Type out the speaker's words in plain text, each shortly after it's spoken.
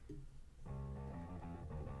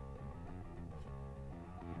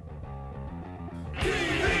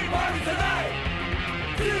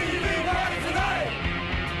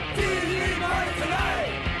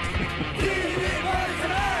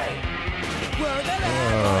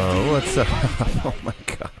What's up? Oh my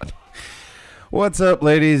God. What's up,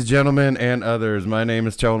 ladies, gentlemen, and others? My name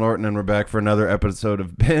is Chell Norton, and we're back for another episode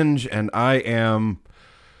of Binge, and I'm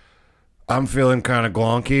feeling kind of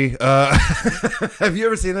glonky. Have you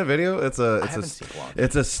ever seen that video? It's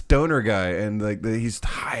a stoner guy, and he's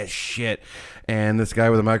high as shit. And this guy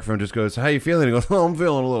with a microphone just goes, "How you feeling?" He goes, "Oh, I'm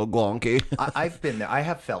feeling a little glonky." I've been there. I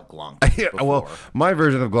have felt glonky before. Well, my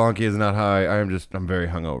version of glonky is not high. I'm very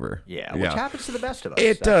hungover. Yeah, which happens to the best of us.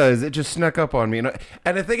 It does. It just snuck up on me, and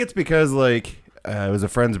I think it's because it was a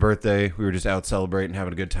friend's birthday. We were just out celebrating,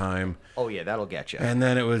 having a good time. Oh yeah, that'll get you. And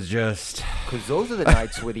then it was just because those are the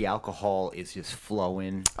nights where the alcohol is just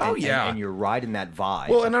flowing. And you're riding that vibe.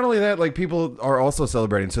 Well, and not only that, people are also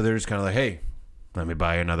celebrating, so they're just kind of like, "Hey, let me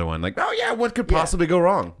buy another one." Like, oh yeah, what could possibly go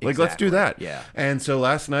wrong? Let's do that. Yeah. And so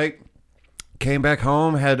last night, came back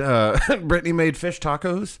home, had Brittany made fish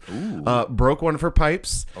tacos, broke one of her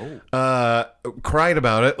pipes, cried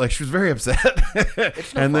about it, like she was very upset.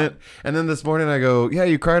 It's no fun. then this morning I go, "Yeah,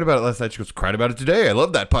 you cried about it last night." She goes, "Cried about it today. I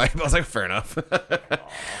love that pipe." I was like, fair enough.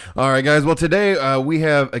 All right, guys. Well, today we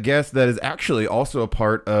have a guest that is actually also a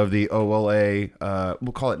part of the OLA,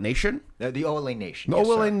 we'll call it Nation. The OLA Nation. The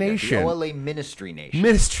OLA Nation. Yeah, the OLA Ministry Nation.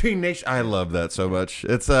 Ministry Nation. I love that so much.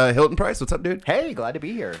 It's Hilton Price. What's up, dude? Hey, glad to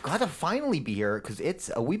be here. Glad to finally be here because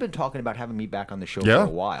it's we've been talking about having me back on the show for a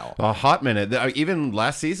while. A hot minute. Even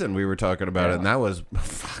last season we were talking about it, and that was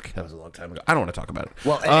a long time ago. I don't want to talk about it.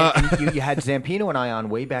 Well, and you had Zampino and I on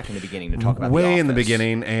way back in the beginning to talk about way The in the Office.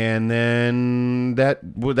 beginning, and then that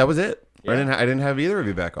was it. Yeah. I didn't have either of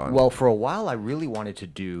you back on. Well, for a while, I really wanted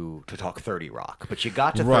to talk 30 Rock, but you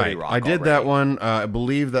got to 30 Rock. I did already. that one. I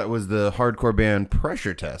believe that was the hardcore band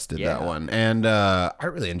Pressure Test did that one, and I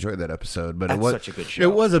really enjoyed that episode. But That's such a good show.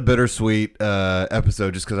 It was a bittersweet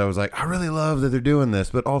episode, just because I was like, I really love that they're doing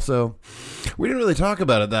this, but also we didn't really talk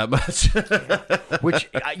about it that much. Which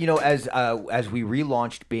as we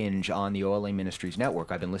relaunched Binge on the OLA Ministries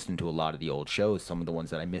Network, I've been listening to a lot of the old shows, some of the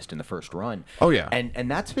ones that I missed in the first run. Oh yeah,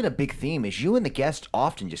 and that's been a big theme. Is you and the guest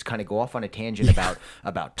often just kind of go off on a tangent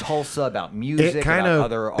about Tulsa, about music, about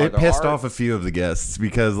other it pissed art. off a few of the guests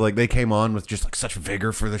because they came on with just such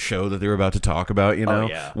vigor for the show that they were about to talk about. Oh,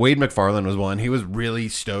 yeah. Wade McFarlane was one. He was really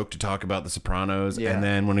stoked to talk about The Sopranos, and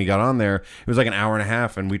then when he got on there, it was like an hour and a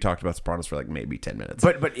half, and we talked about Sopranos for maybe 10 minutes.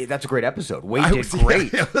 But that's a great episode. Wade did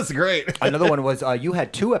great. It was great. Another one was you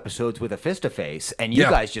had 2 episodes with a Fist-to-Face, and you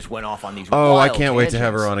guys just went off on these. Oh, wild I can't wait to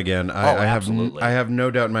have her on again. Absolutely. I have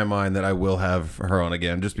no doubt in my mind that I will have her on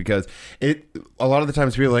again, just because a lot of the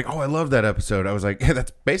times people are like, "Oh, I love that episode." I was like, "Yeah, that's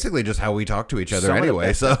basically just how we talk to each other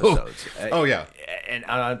anyway." So, oh yeah. And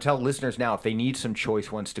I'll tell listeners now, if they need some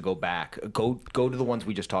choice ones to go back, go to the ones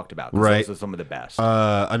we just talked about. Right, those are some of the best.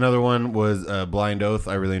 Another one was Blind Oath.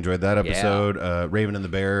 I really enjoyed that episode. Raven and the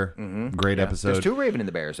Bear, great episode. There's 2 Raven and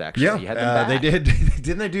the Bears actually. Yeah, you had them back. They did.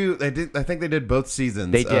 Didn't they do? They did. I think they did both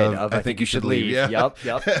seasons. They did. I think you should leave. Yeah.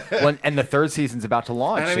 Yep. Well, and the 3rd season's about to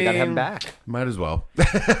launch. So you got to have them back. Might as well.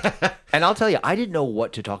 And I'll tell you, I didn't know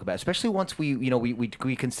what to talk about, especially once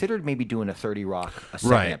we considered maybe doing a 30 Rock a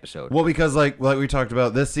second episode. Well, because like we talked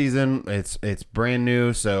about this season, it's brand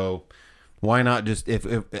new, so why not just if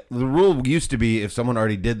the rule used to be if someone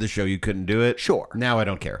already did the show, you couldn't do it. Sure. Now I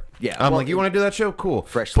don't care. Yeah. I'm like, you want to do that show? Cool.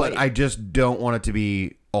 Fresh slate. But I just don't want it to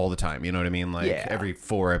be all the time. You know what I mean? Every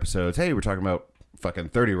 4 episodes. Hey, we're talking about fucking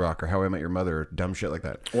 30 Rock or How I Met Your Mother or dumb shit like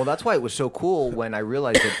that. Well, that's why it was so cool when I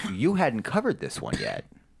realized that you hadn't covered this one yet.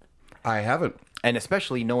 I haven't. And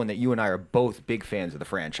especially knowing that you and I are both big fans of the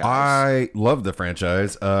franchise. I love the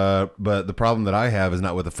franchise, but the problem that I have is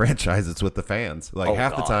not with the franchise, it's with the fans.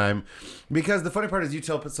 Half the time, because the funny part is you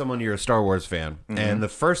tell someone you're a Star Wars fan, and the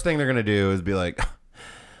first thing they're going to do is be like,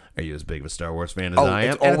 "Are you as big of a Star Wars fan as I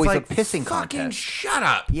am?" It's always and a pissing fucking contest. Shut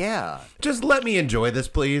up. Yeah. Just let me enjoy this,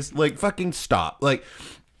 please. Fucking stop.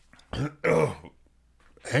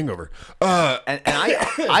 Hangover. And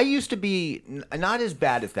I used to be not as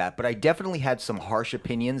bad as that, but I definitely had some harsh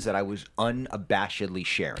opinions that I was unabashedly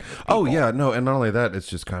sharing with people. Oh yeah, no, and not only that, it's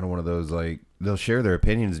just kind of one of those they'll share their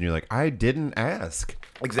opinions and you're like, I didn't ask.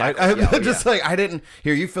 Exactly. I didn't.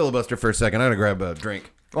 Here, you filibuster for a second. I'm gonna grab a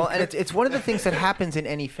drink. Well, and it's one of the things that happens in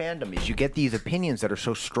any fandom is you get these opinions that are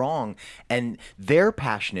so strong, and they're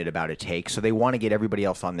passionate about a take, so they want to get everybody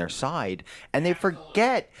else on their side, and they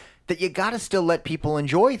forget that you got to still let people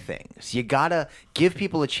enjoy things. You got to give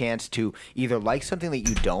people a chance to either like something that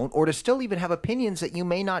you don't, or to still even have opinions that you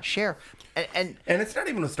may not share. And it's not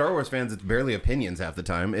even with Star Wars fans. It's barely opinions half the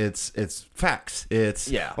time. It's facts. It's,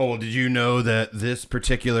 oh, well, did you know that this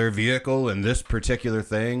particular vehicle and this particular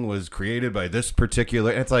thing was created by this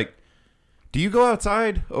particular... And it's like, do you go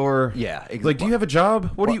outside or Yeah, like do you have a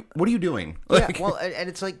job? What are you doing? Like, yeah, well, and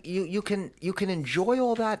it's like you can enjoy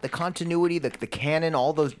all that, the continuity, the canon,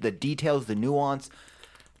 all those the details, the nuance,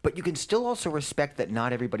 but you can still also respect that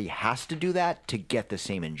not everybody has to do that to get the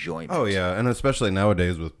same enjoyment. oh yeah, and especially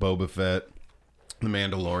nowadays with Boba Fett, The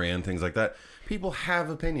Mandalorian, things like that. People have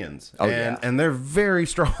opinions, and they're very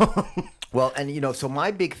strong. Well, and so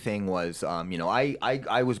my big thing was, I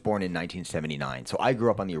was born in 1979, so I grew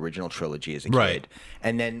up on the original trilogy as a kid. Right.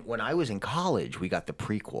 And then when I was in college, we got the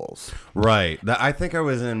prequels. Right. I think I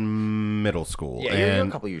was in middle school. Yeah, you're a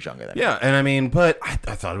couple years younger than me. Yeah, and I mean, but I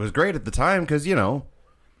thought it was great at the time because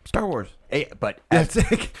Star Wars. But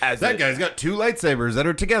that guy's got 2 lightsabers that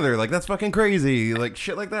are together. Like that's fucking crazy. Like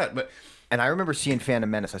shit like that. But. And I remember seeing Phantom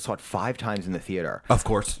Menace. I saw it 5 times in the theater. Of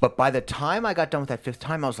course. But by the time I got done with that 5th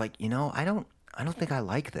time, I was like, I don't think I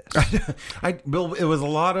like this. It was a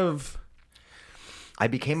lot of. I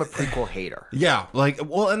became a prequel hater. Yeah,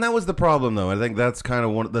 and that was the problem, though. I think that's kind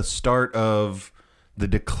of the start of the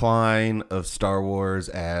decline of Star Wars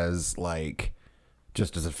as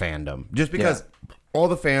just as a fandom. Just because all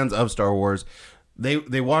the fans of Star Wars,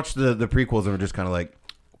 they watched the prequels and were just kind of like.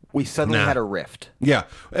 We suddenly had a rift. Yeah,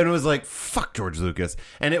 and it was like fuck George Lucas,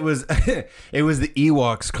 and it was it was the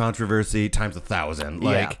Ewoks controversy times 1,000.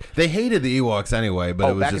 They hated the Ewoks anyway, but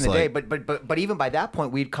it was back just in the day. But even by that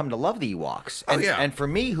point, we'd come to love the Ewoks. And, and for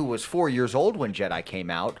me, who was 4 years old when Jedi came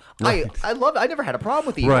out, I never had a problem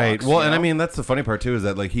with the Ewoks. Right. Well, and I mean that's the funny part too is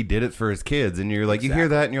that he did it for his kids, and you're like you hear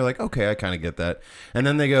that and you're like okay, I kind of get that, and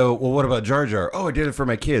then they go well, what about Jar Jar? Oh, I did it for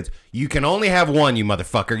my kids. You can only have one, you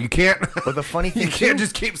motherfucker. You can't. But the funny thing, you can't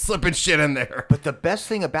just keep slipping shit in there. But the best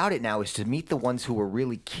thing about it now is to meet the ones who were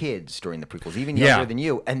really kids during the prequels, even younger than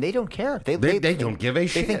you, and they don't care. They don't give a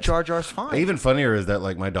shit. They think Jar Jar's fine. Even funnier is that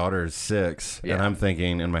my daughter is 6, and I'm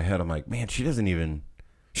thinking in my head, I'm like, man, she doesn't even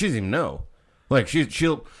know.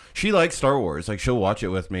 She likes Star Wars. She'll watch it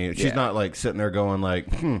with me. She's not sitting there going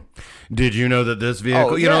did you know that this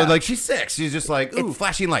vehicle? She's 6. She's just ooh,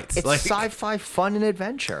 flashing lights. It's sci-fi fun and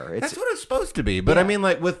adventure. That's what it's supposed to be. But I mean,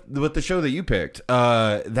 with the show that you picked,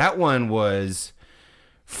 that one was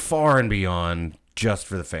far and beyond just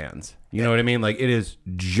for the fans. You know what I mean? It is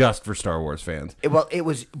just for Star Wars fans. It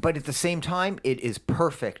was, but at the same time, it is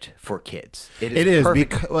perfect for kids. It is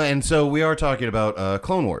and so we are talking about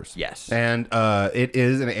Clone Wars. Yes. And it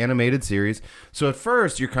is an animated series. So at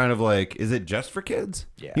first, you're kind of like, is it just for kids?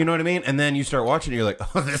 Yeah. You know what I mean? And then you start watching, and you're like,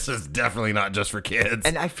 oh, this is definitely not just for kids.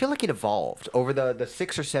 And I feel like it evolved over the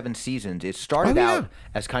 6 or 7 seasons. It started out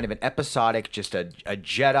as kind of an episodic, just a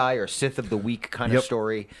Jedi or Sith of the Week kind of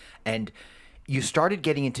story. And you started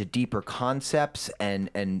getting into deeper concepts and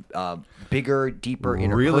bigger, deeper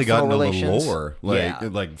interpersonal really got into relations. The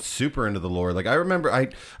lore, super into the lore. I remember, I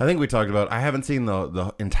think we talked about. I haven't seen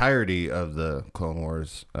the entirety of the Clone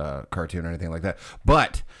Wars cartoon or anything like that,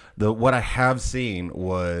 but what I have seen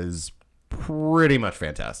was pretty much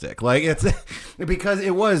fantastic. It's because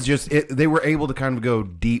it was just they were able to kind of go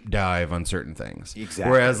deep dive on certain things. Exactly.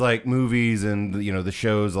 Whereas movies and the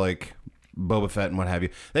shows like Boba Fett and what have you,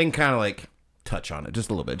 they can kind of touch on it just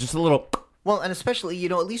a little bit, just a little. Well, and especially,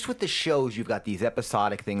 at least with the shows, you've got these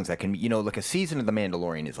episodic things that can, like a season of The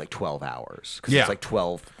Mandalorian is 12 hours. Because it's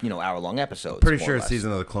 12, hour-long episodes. Pretty sure a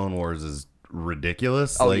season of the Clone Wars is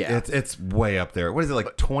ridiculous. Oh, yeah. It's way up there. What is it,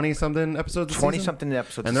 20-something episodes? 20-something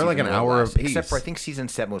episodes. And they're an hour apiece. Except for, I think season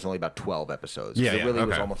 7 was only about 12 episodes. Yeah, it really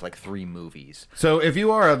was almost 3 movies. So if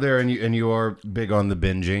you are out there and you are big on the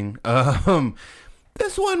binging,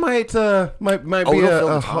 this one might be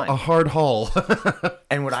a hard haul.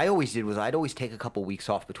 And what I always did was I'd always take a couple weeks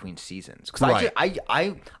off between seasons because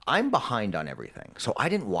I'm behind on everything. So I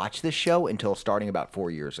didn't watch this show until starting about 4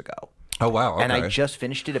 years ago. Oh wow! Okay. And I just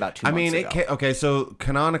finished it about 2 months ago. Okay. So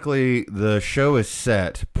canonically, the show is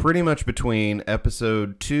set pretty much between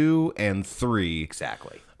episode 2 and 3.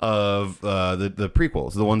 Exactly. Of the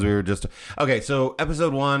prequels, the ones we were just. Okay, so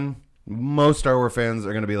episode 1, most Star Wars fans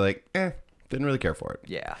are going to be like, didn't really care for it.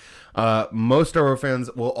 Yeah. Most Star Wars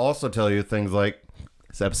fans will also tell you things like,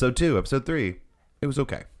 it's episode 2, episode 3. It was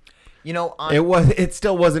okay. It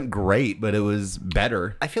still wasn't great, but it was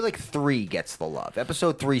better. I feel like 3 gets the love.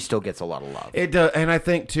 Episode 3 still gets a lot of love. It does, and I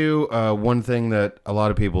think too, one thing that a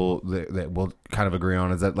lot of people that will kind of agree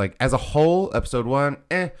on is that as a whole, episode 1,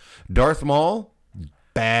 Darth Maul,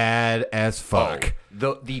 bad as fuck.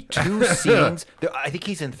 The 2 scenes, I think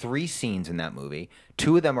he's in 3 scenes in that movie.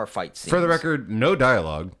 2 of them are fight scenes. For the record, no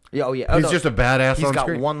dialogue. Yeah, He's just a badass on screen. He's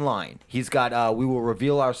got one line. He's got, we will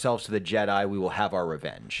reveal ourselves to the Jedi. We will have our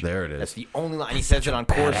revenge. There it is. That's the only line. He says it on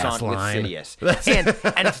Coruscant with Sidious.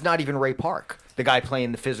 And it's not even Ray Park, the guy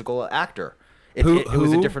playing the physical actor. It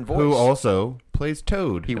was a different voice. Who also plays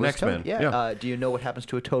Toad He in was X-Men. Toad. Yeah. Do you know what happens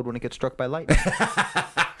to a toad when it gets struck by lightning?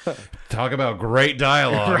 Talk about great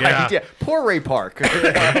dialogue. Right, yeah. Poor Ray Park.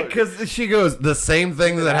 Because she goes, the same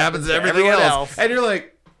thing that happens to everything else. And you're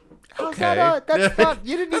like, okay. That's not,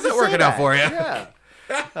 you didn't How's even it working say out that. for you? Yeah.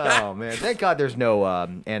 Oh, man. Thank God there's no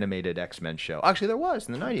animated X-Men show. Actually, there was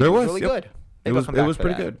in the 90s. There It was was, really yep. good. It Maybe was I'll come back for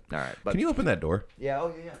pretty that. good. All right. But, Can you open that door? yeah,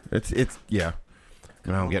 yeah. It's yeah.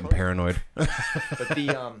 Now I'm getting paranoid. But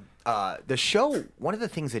the show, one of the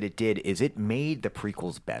things that it did is it made the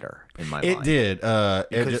prequels better in my mind. It did.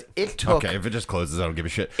 Because it took... Okay, if it just closes, I don't give a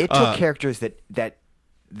shit. It took characters that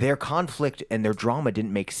their conflict and their drama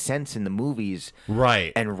didn't make sense in the movies,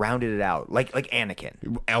 right, and rounded it out. Like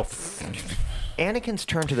Anakin. Elf. Anakin's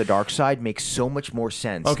turn to the dark side makes so much more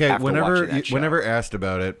sense. Okay, after watching that show. whenever asked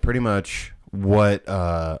about it, pretty much what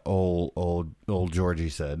old Georgie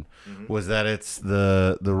said was that it's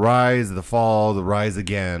the rise, the fall, the rise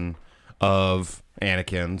again of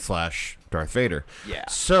Anakin / Darth Vader. Yeah.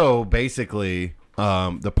 So basically,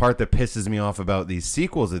 the part that pisses me off about these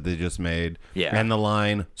sequels that they just made, and the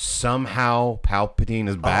line "somehow Palpatine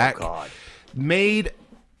is back," made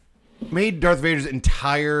Darth Vader's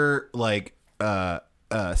entire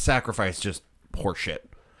sacrifice just horseshit.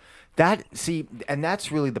 And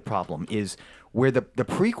that's really the problem is where the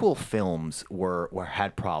prequel films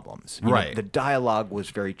had problems. You know, the dialogue was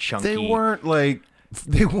very chunky.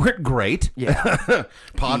 They weren't great. Yeah.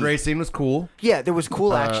 Pod racing was cool. Yeah, there was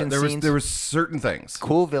cool action scenes. There was certain things.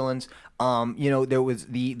 Cool villains. There was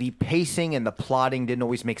the pacing and the plotting didn't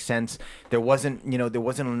always make sense. There wasn't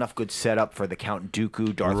enough good setup for the Count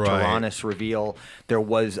Dooku, Darth Tyrannus reveal. There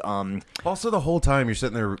was also the whole time you're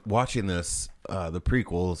sitting there watching this, the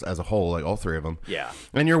prequels as a whole, like all three of them. Yeah.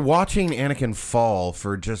 And you're watching Anakin fall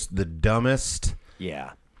for just the dumbest,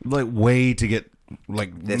 way to get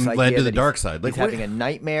led to the dark side. He's having a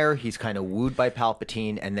nightmare. He's kind of wooed by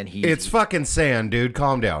Palpatine, and then it's fucking sand, dude.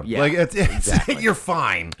 Calm down. Yeah, exactly. You're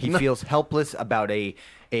fine. He feels helpless about he's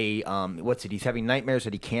having nightmares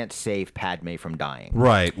that he can't save Padme from dying.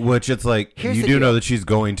 Right, which it's like you do know that she's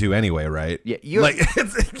going to anyway, right? Yeah,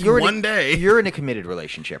 you're one day. You're in a committed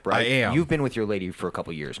relationship, right? I am. You've been with your lady for a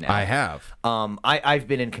couple years now. I have. I've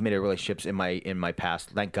been in committed relationships in my past.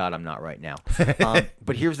 Thank God I'm not right now.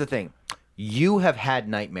 But here's the thing. You have had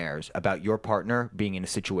nightmares about your partner being in a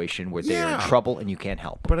situation where they're in trouble and you can't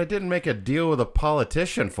help. But I didn't make a deal with a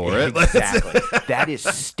politician for it. Exactly. That is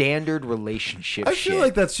standard relationship shit. I feel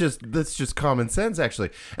like that's just common sense, actually.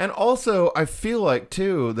 And also, I feel like,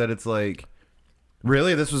 too, that it's like,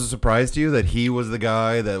 really? This was a surprise to you that he was the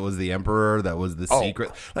guy that was the emperor, that was the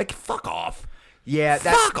secret? Like, fuck off. Yeah,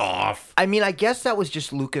 fuck off. I mean, I guess that was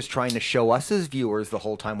just Lucas trying to show us as viewers the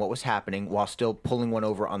whole time what was happening while still pulling one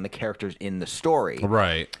over on the characters in the story.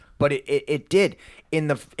 Right. But it did. In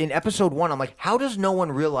episode 1, I'm like, how does no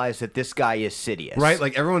one realize that this guy is Sidious? Right,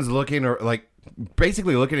 like everyone's looking or like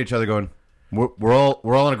basically looking at each other going, we're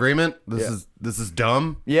all in agreement. This is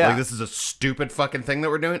dumb. Yeah. Like this is a stupid fucking thing that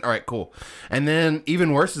we're doing. All right, cool. And then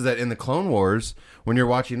even worse is that in the Clone Wars, when you're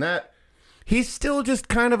watching that, he's still just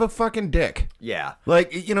kind of a fucking dick. Yeah.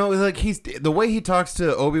 Like, he's the way he talks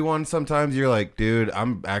to Obi-Wan sometimes you're like, dude,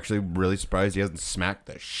 I'm actually really surprised he hasn't smacked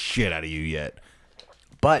the shit out of you yet.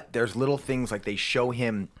 But there's little things like they show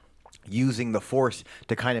him using the Force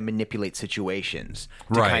to kind of manipulate situations.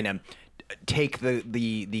 To kind of take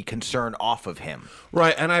the concern off of him.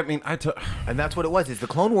 Right, and I mean, and that's what it was, is the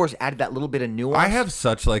Clone Wars added that little bit of nuance. I have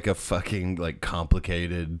such like a fucking like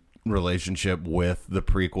complicated relationship with the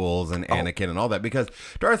prequels and Anakin and all that because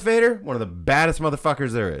Darth Vader, one of the baddest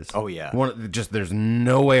motherfuckers there is. Oh yeah, there's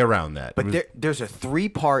no way around that. But there's a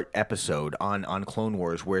 3-part episode on Clone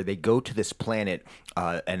Wars where they go to this planet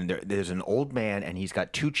and there's an old man and he's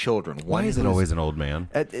got 2 children. Why is it always an old man?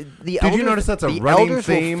 Did you notice that's a running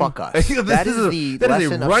theme? Will fuck us. That is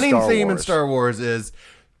a running theme in Wars. Star Wars is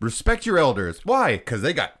respect your elders. Why? Because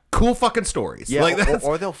they got cool fucking stories. Yeah,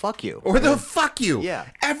 or they'll fuck you. Or they'll fuck you. Yeah.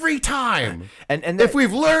 Every time. And if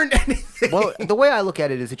we've learned anything. Well, the way I look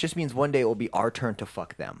at it is it just means one day it will be our turn to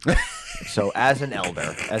fuck them. So as an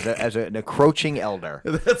elder, as an encroaching elder,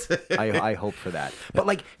 I hope for that. But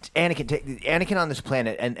like Anakin on this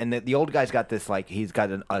planet, and the old guy's got this, like, he's got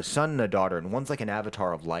a son and a daughter, and one's like an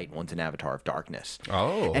avatar of light, and one's an avatar of darkness.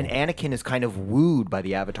 Oh. And Anakin is kind of wooed by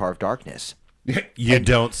the avatar of darkness. You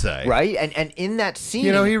don't say. Right? And in that scene...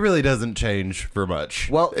 he really doesn't change for much.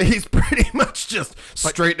 Well... He's pretty much just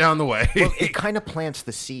straight down the way. Well, it kind of plants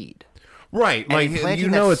the seed. Right, And like implanting you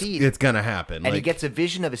know that it's seed, it's gonna happen. and he Like, gets a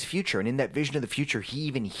vision of his future, and in that vision of the future, he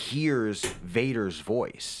even hears Vader's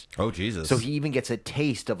voice. oh Jesus. So he even gets a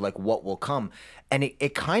taste of like what will come, and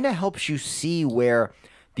it kind of helps you see where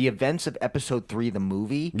the events of Episode 3, the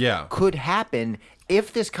movie, Yeah. could happen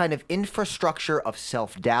if this kind of infrastructure of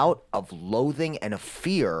self-doubt, of loathing, and of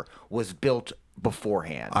fear was built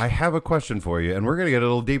beforehand. I have a question for you, and we're gonna get a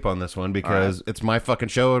little deep on this one because it's my fucking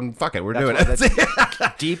show, and fuck it, we're doing it.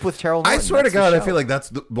 That's deep with Terrell Norton. I swear to That's the God, I show. feel like that's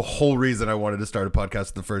the whole reason I wanted to start a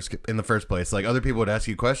podcast in the first place. Like other people would ask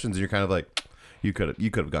you questions, and you're kind of like, you could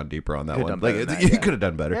have gone deeper on that one. Like you could have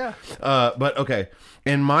done better. Yeah. But okay,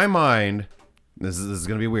 in my mind, this is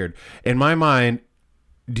gonna be weird. In my mind,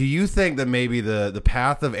 do you think that maybe the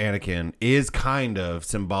path of Anakin is kind of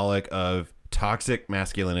symbolic of toxic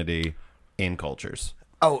masculinity in cultures?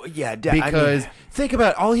 Oh yeah, Because think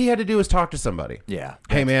about it, all he had to do was talk to somebody. Yeah.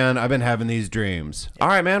 Hey man, I've been having these dreams. All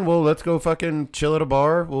right, man. Well, let's go fucking chill at a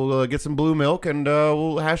bar. We'll get some blue milk and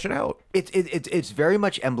we'll hash it out. It's very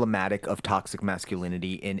much emblematic of toxic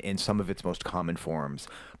masculinity in some of its most common forms.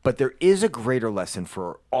 But there is a greater lesson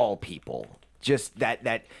for all people. Just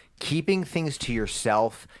that keeping things to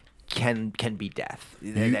yourself can be death.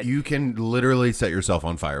 You can literally set yourself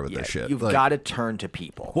on fire with this shit. You've Like, got to turn to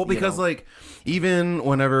people. well, because like even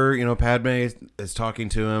whenever Padme is talking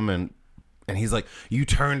to him and he's like, you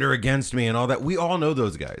turned her against me and all that. We all know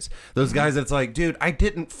those guys. Those guys that's like, dude, I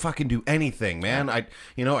didn't fucking do anything, man. I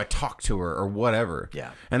talked to her or whatever.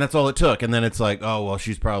 Yeah. And that's all it took. And then it's like, oh well,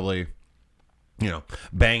 she's probably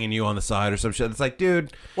banging you on the side or some shit. It's like,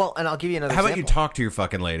 dude. Well, and I'll give you another How about example. you talk to your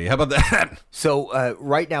fucking lady? How about that? So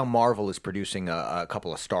right now, Marvel is producing a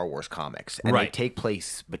couple of Star Wars comics, and they take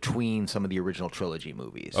place between some of the original trilogy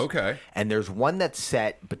movies. Okay. And there's one that's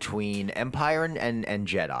set between Empire and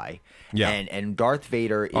Jedi. Yeah. And Darth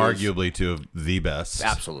Vader is Arguably two of the best.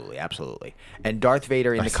 absolutely. And Darth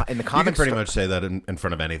Vader in the You comics can pretty much say that in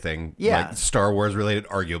front of anything. Yeah. Like Star Wars related,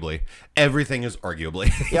 arguably. Everything is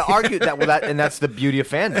arguably. Yeah, argue that. Well, and that's the beauty of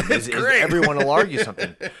fandom. Is everyone will argue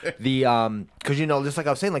something. Because just like I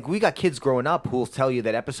was saying, like we got kids growing up who will tell you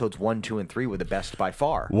that episodes 1, 2, and 3 were the best by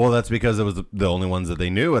far. Well, that's because it was the only ones that they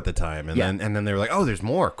knew at the time, and then they were like, "Oh, there's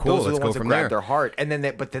more. Cool, Those are let's the go ones that from grabbed there." their heart, and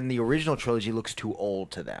then but then the original trilogy looks too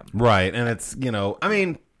old to them. Right, and it's I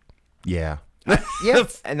mean, yeah, Yeah,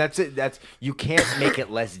 and that's it. You can't make it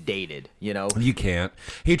less dated. you can't.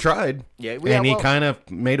 He tried, and he well- kind of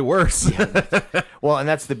made it worse. Well, and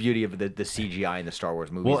that's the beauty of the CGI in the Star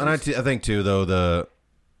Wars movies. Well, and I think too, though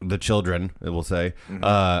the children, we'll say.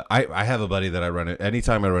 I have a buddy that I run it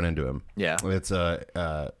anytime I run into him. Yeah. It's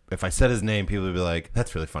if I said his name, people would be like,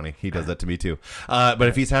 "That's really funny." He does that to me too. But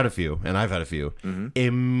if he's had a few, and I've had a few,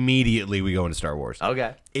 immediately we go into Star Wars.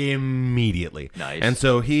 Okay. Immediately. Nice. And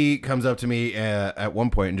so he comes up to me at one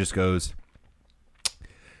point and just goes,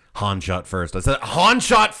 Han shot first. I said, Han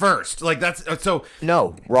shot first. Like that's so.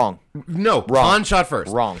 No, wrong. No, Wrong. Han shot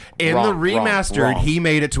first. Wrong. In Wrong. the remastered, Wrong. he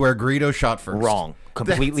made it to where Greedo shot first. Wrong.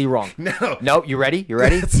 Completely wrong. No. Nope. You ready? You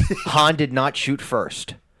ready? Han did not shoot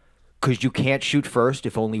first. Because you can't shoot first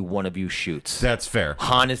if only one of you shoots. That's fair.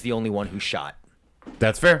 Han is the only one who shot.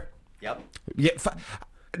 That's fair. Yep. Yeah.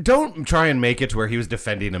 Don't try and make it to where he was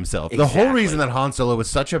defending himself. The whole Exactly. reason that Han Solo was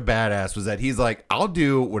such a badass was that he's like, I'll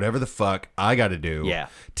do whatever the fuck I got to do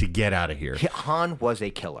to get out of here. Han was a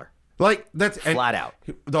killer. Like that's Flat out.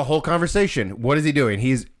 The whole conversation. What is he doing?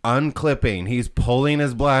 He's unclipping. He's pulling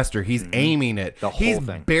his blaster. He's aiming it. The whole he's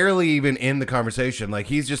thing. barely even in the conversation. Like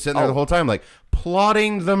he's just sitting there the whole time, like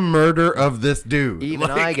plotting the murder of this dude. Even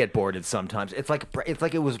like, I get bored sometimes. It's like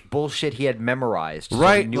it was bullshit he had memorized. So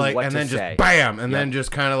right, he knew like, what and to then say. just bam, and then just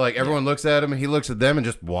kind of like everyone looks at him, and he looks at them, and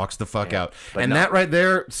just walks the fuck out. But And no. that right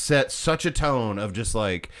there set such a tone of just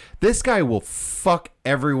like this guy will fuck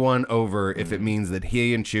everyone over if it means that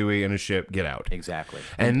he and Chewie and his ship get out. Exactly.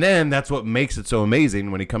 And then that's what makes it so amazing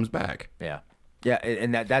when he comes back. Yeah. Yeah,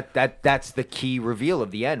 and that's the key reveal of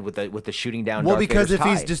the end with the shooting down. Well, Darth because Vader's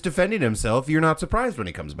if he's tie. just defending himself, you're not surprised when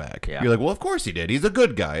he comes back. Yeah. You're like, well, of course he did. He's a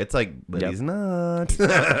good guy. It's like, but he's not.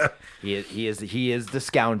 he is the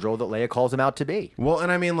scoundrel that Leia calls him out to be. Well,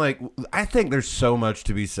 and I mean, like, I think there's so much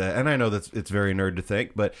to be said, and I know that it's very nerd to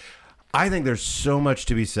think, but I think there's so much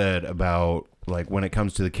to be said about, like, when it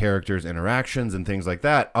comes to the characters' interactions and things like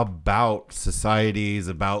that, about societies,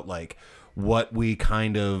 about, like, what we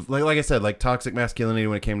kind of, like I said, like, toxic masculinity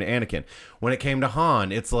when it came to Anakin. When it came to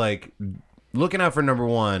Han, it's like, looking out for number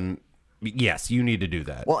one, yes, you need to do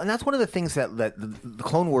that. Well, and that's one of the things that the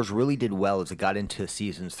Clone Wars really did well as it got into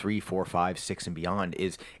seasons 3, 4, 5, 6, and beyond,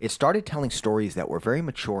 is it started telling stories that were very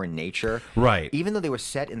mature in nature. Right. Even though they were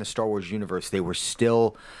set in the Star Wars universe, they were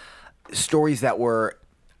still stories that were,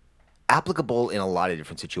 applicable in a lot of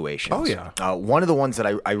different situations. Oh, yeah. One of the ones that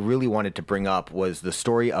I really wanted to bring up was the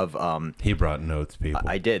story of. He brought notes, people.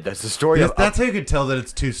 I did. That's the story of. That's how you could tell that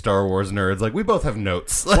it's two Star Wars nerds. Like, we both have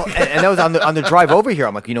notes. Well, and that was on the drive over here.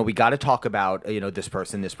 I'm like, we got to talk about this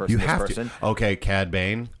person, this person, you this have person. to. Okay, Cad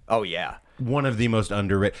Bane. Oh yeah. One of the most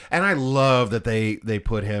underrated, and I love that they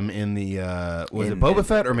put him in the was it Boba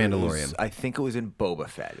Fett or Mandalorian? I think it was in Boba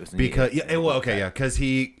Fett. It was Because because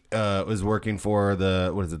he was working for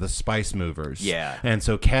the Spice Movers. Yeah. And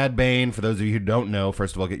so Cad Bane, for those of you who don't know,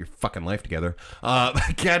 first of all, get your fucking life together.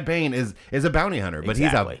 Cad Bane is a bounty hunter, but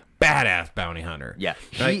Exactly. he's a badass bounty hunter. Yeah,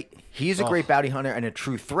 Like, he's a great bounty hunter and a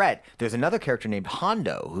true threat. There's another character named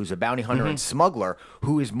Hondo, who's a bounty hunter and smuggler,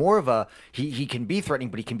 who is more of a he can be threatening,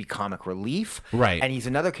 but he can be comic relief. Right. And he's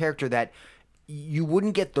another character that you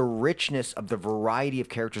wouldn't get the richness of the variety of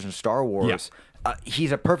characters in Star Wars. Yeah.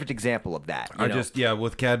 He's a perfect example of that.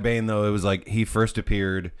 With Cad Bane though, it was like he first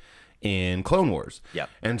appeared in Clone Wars. Yep.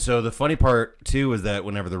 And so the funny part too is that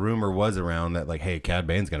whenever the rumor was around that like, hey, Cad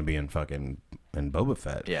Bane's gonna be in Boba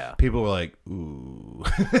Fett. Yeah. People were like, ooh.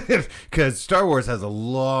 Because Star Wars has a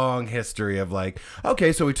long history of like,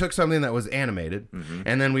 okay, so we took something that was animated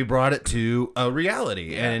and then we brought it to a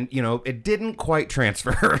reality. Yeah. And, it didn't quite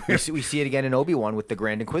transfer. we see it again in Obi-Wan with the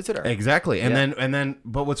Grand Inquisitor. Exactly. And then,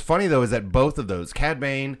 but what's funny though is that both of those, Cad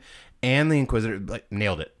Bane and the Inquisitor,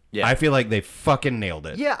 nailed it. Yeah. I feel like they fucking nailed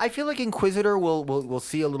it. Yeah, I feel like Inquisitor will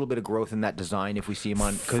see a little bit of growth in that design if we see him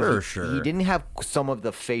on. For sure. He didn't have some of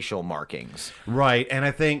the facial markings. Right, and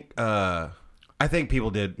I think people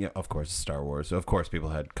did. Of course, Star Wars. So of course, people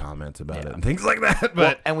had comments about it and things like that.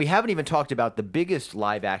 But and we haven't even talked about the biggest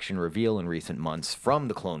live action reveal in recent months from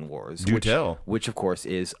the Clone Wars. Which of course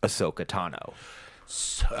is Ahsoka Tano.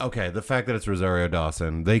 So, okay, the fact that it's Rosario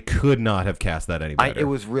Dawson, they could not have cast that any better. It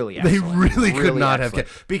was really excellent. They really could not have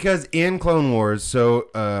cast, because in Clone Wars, so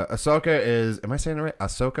Ahsoka is, am I saying it right?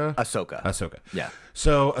 Ahsoka. Yeah.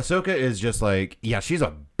 So Ahsoka is just like, she's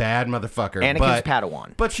a bad motherfucker. Anakin's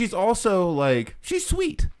Padawan. But she's also like, she's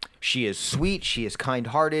sweet. She is sweet. She is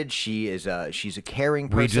kind-hearted. She's a caring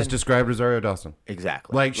person. We just described Rosario Dawson.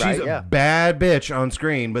 Exactly. Like, she's a bad bitch on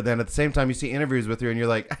screen, but then at the same time, you see interviews with her, and you're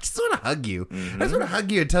like, I just want to hug you. I just want to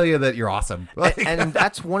hug you and tell you that you're awesome. Like, and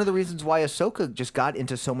that's one of the reasons why Ahsoka just got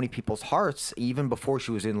into so many people's hearts, even before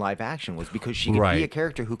she was in live action, was because she could be a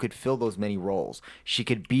character who could fill those many roles. She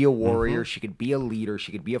could be a warrior. She could be a leader.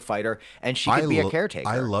 She could be a fighter. And she could be a caretaker.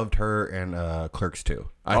 I loved her in Clerks 2.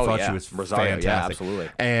 I thought she was Rosario, fantastic. Yeah, absolutely.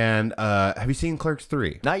 And have you seen Clerks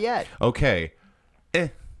 3? Not yet. Okay.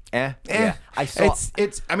 Yeah. I saw.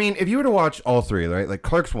 It's. I mean, if you were to watch all three, right? Like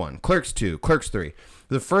Clerks 1, Clerks 2, Clerks 3,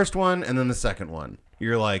 the first one and then the second one,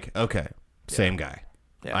 you're like, okay, same guy.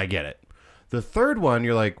 Yeah. I get it. The third one,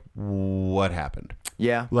 you're like, what happened?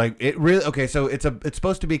 Yeah. Like it really. Okay, so it's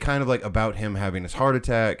supposed to be kind of like about him having his heart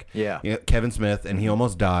attack. Yeah. Kevin Smith, and he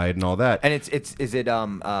almost died and all that. And is it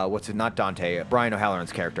what's it? Not Dante. Brian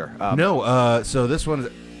O'Halloran's character. No. So this one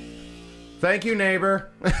is. Thank you, neighbor.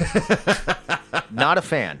 Not a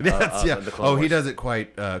fan. Of the Clone Wars. He does it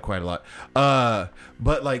quite a lot.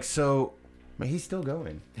 But like, so he's still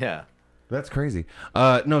going. Yeah. That's crazy.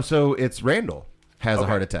 No, so it's Randall has a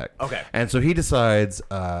heart attack. Okay. And so he decides,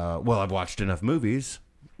 well, I've watched enough movies.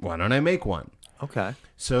 Why don't I make one? Okay.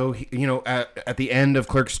 So, at the end of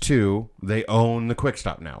Clerks 2, they own the Quick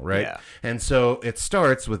Stop now, right? Yeah. And so it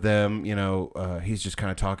starts with them, he's just kind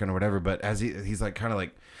of talking or whatever, but as he's like kind of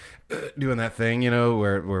like doing that thing,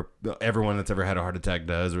 where everyone that's ever had a heart attack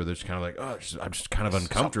does, where they're just kind of like, I'm just kind of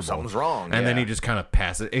uncomfortable. Something's wrong. And then he just kind of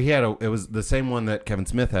passes. It was the same one that Kevin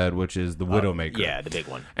Smith had, which is the Widowmaker. Yeah, the big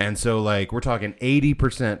one. And so, like, we're talking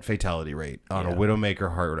 80% fatality rate on a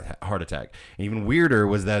Widowmaker heart attack. And even weirder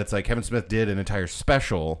was that it's like Kevin Smith did an entire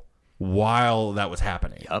special while that was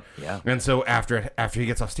happening. Yep. Yeah. And so after he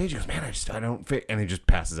gets off stage, he goes, man, I don't fit, and he just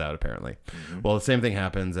passes out apparently. Well, the same thing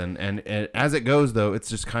happens, and as it goes though, it's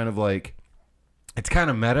just kind of like, it's kind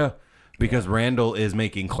of meta because Randall is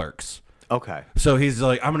making Clerks. Okay. So he's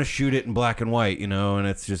like, I'm gonna shoot it in black and white, and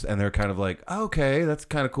it's just, and they're kind of like, okay, that's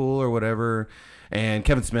kind of cool or whatever. And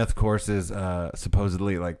Kevin Smith, of course, is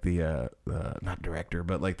supposedly like the not director,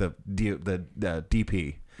 but like the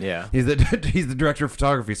DP. Yeah. He's the director of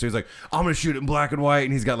photography, so he's like, I'm gonna shoot it in black and white,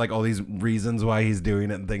 and he's got like all these reasons why he's doing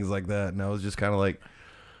it and things like that. And I was just kind of like,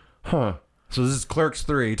 huh. So this is Clerks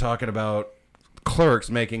 3 talking about clerks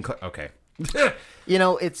making okay.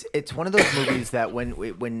 It's one of those movies that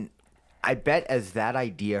when I bet as that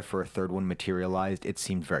idea for a third one materialized, it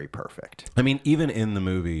seemed very perfect. I mean, even in the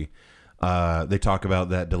movie, They talk about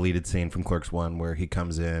that deleted scene from Clerks 1 where he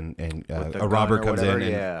comes in and the a robber gun or comes whatever, in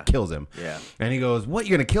and yeah. kills him. Yeah. And he goes, "What,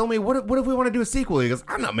 you're going to kill me? What if we want to do a sequel?" He goes,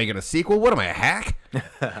 "I'm not making a sequel. What am I, a hack?"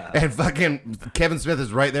 And fucking Kevin Smith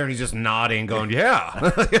is right there and he's just nodding, going,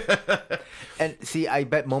 "Yeah." And see, I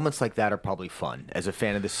bet moments like that are probably fun as a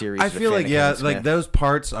fan of the series. I as a feel fan like, of yeah, Kevin like Smith. those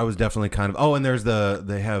parts I was definitely kind of, and there's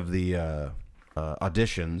they have the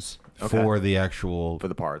auditions for the actual For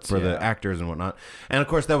the parts, for yeah. the actors and whatnot, and of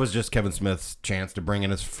course that was just Kevin Smith's chance to bring in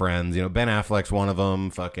his friends. You know, Ben Affleck's one of them.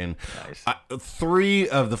 Fucking Nice. 3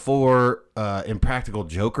 of the 4 Impractical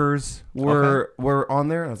Jokers were on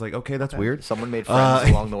there. I was like, okay, that's weird. Someone made friends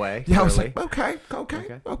along the way. Yeah, I was clearly. like,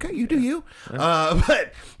 okay, you do you.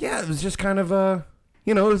 But yeah, it was just kind of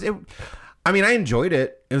you know, I mean, I enjoyed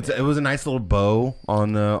it. It was a nice little bow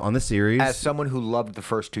on the series. As someone who loved the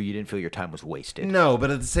first 2, you didn't feel your time was wasted. No, but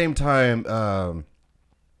at the same time,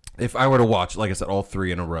 if I were to watch, like I said, all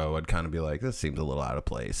 3 in a row, I'd kind of be like, this seems a little out of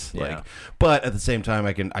place. Yeah. Like, but at the same time,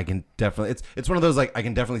 I can definitely, it's one of those, like, I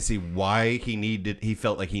can definitely see why he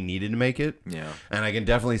felt like he needed to make it. Yeah. And I can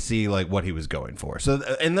definitely see like what he was going for. So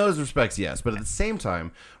in those respects, yes. But at the same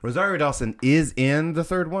time, Rosario Dawson is in the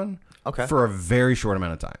 3rd one. Okay. For a very short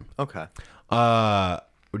amount of time. Okay.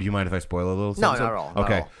 Do you mind if I spoil a little? No, something? not at all, not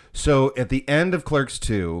Okay. at all. So at the end of Clerks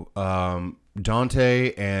 2,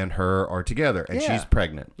 Dante and her are together, and Yeah. she's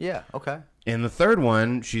pregnant. Yeah. Okay. In the 3rd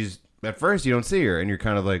one, she's at first you don't see her, and you're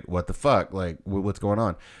kind of like, what the fuck? Like, what's going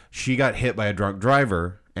on? She got hit by a drunk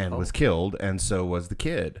driver and was killed, and so was the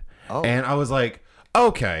kid. Oh. And I was like,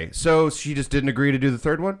 okay, so she just didn't agree to do the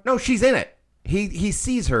 3rd one? No, she's in it. He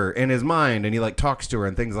sees her in his mind, and he like talks to her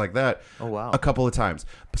and things like that. Oh, wow. A couple of times.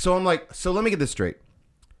 So I'm like, so let me get this straight.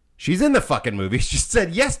 She's in the fucking movie. She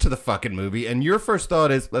said yes to the fucking movie, and your first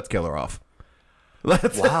thought is, let's kill her off.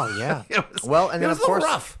 Wow. Yeah. Well, and then of course,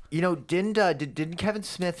 rough. you know, didn't Kevin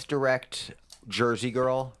Smith direct Jersey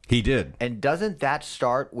Girl? He did. And doesn't that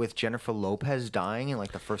start with Jennifer Lopez dying in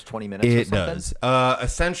like the first 20 minutes? or It something? does.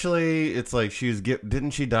 Essentially, it's like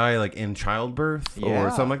didn't she die like in childbirth Yeah, or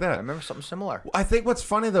something like that? I remember something similar. I think what's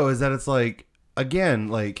funny though is that it's like, again,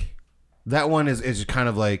 like that one is kind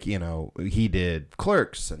of like, you know, he did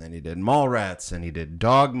Clerks, and then he did Mallrats, and he did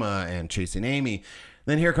Dogma and Chasing Amy.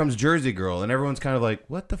 Then here comes Jersey Girl, and everyone's kind of like,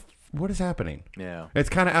 what is happening? Yeah. It's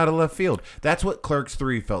kind of out of left field. That's what Clerks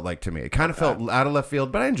 3 felt like to me. It kind of felt out of left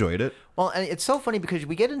field, but I enjoyed it. Well, and it's so funny because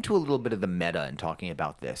we get into a little bit of the meta in talking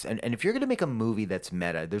about this. And if you're going to make a movie that's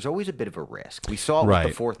meta, there's always a bit of a risk. We saw it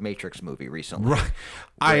with the 4th Matrix movie recently. Right.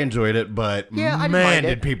 I enjoyed it, but Yeah, I didn't man, mind it.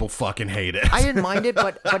 did people fucking hate it. I didn't mind it,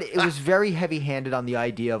 but it was very heavy-handed on the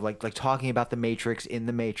idea of like talking about the Matrix in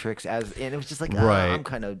the Matrix and it was just like, Right. I'm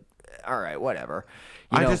kind of all right, whatever.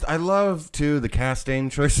 You know, I love too the casting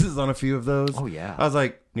choices on a few of those. Oh, yeah. I was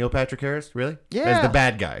like, Neil Patrick Harris, really? Yeah. As the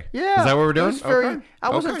bad guy. yeah, Is that what we're it doing? was very- Okay. I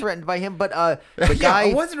wasn't Okay. threatened by him, but the Yeah, guy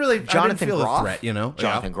I wasn't really. Jonathan I didn't feel Groff, a threat, you know.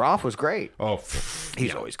 Jonathan Groff was great. Oh,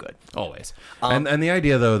 He's always good. always. And the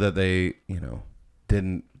idea though that they, you know,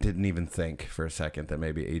 didn't even think for a second that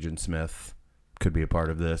maybe Agent Smith could be a part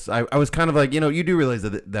of this. I was kind of like, you know, you do realize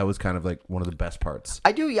that was kind of like one of the best parts.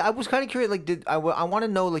 I do. Yeah, I was kind of curious. Like, I want to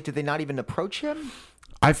know? Like, did they not even approach him?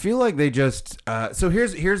 I feel like they just. So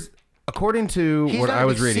here's according to He's what not I a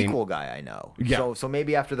was big reading. sequel guy, I know. Yeah. So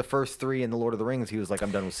maybe after the first 3 in the Lord of the Rings, he was like,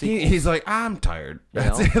 I'm done with sequels. He's like, I'm tired. You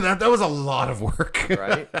That's know? it. That was a lot of work.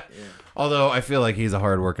 Right? Yeah. Although I feel like he's a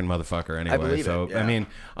hardworking motherfucker anyway. believe so it, yeah. I mean,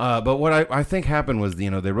 but what I think happened was,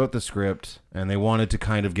 you know, they wrote the script and they wanted to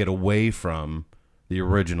kind of get away from the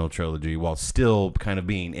original trilogy while still kind of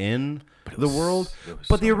being in the world.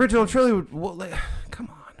 But the original trilogy, well, like, come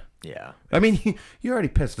on. Yeah. I mean, you already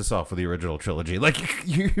pissed us off with the original trilogy. Like,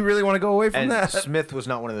 you really want to go away from And that? Smith was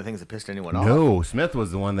not one of the things that pissed anyone off. No, Smith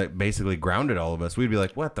was the one that basically grounded all of us. We'd be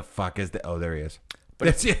like, what the fuck is that? Oh, there he is.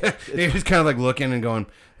 But you're just kind of like looking and going,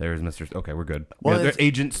 there's Mr. Okay, we're good. Well, There's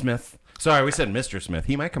Agent Smith. Sorry, we said Mr. Smith.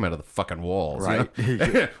 He might come out of the fucking walls. Right. You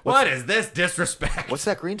know? What is this disrespect? What's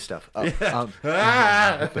that green stuff?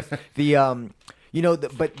 You know,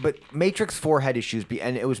 but Matrix 4 had issues,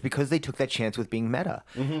 and it was because they took that chance with being meta.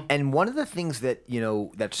 Mm-hmm. And one of the things that, you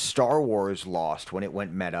know, that Star Wars lost when it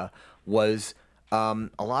went meta was a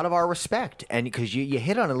lot of our respect. And because you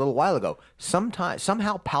hit on it a little while ago, somehow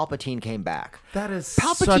Palpatine came back. That is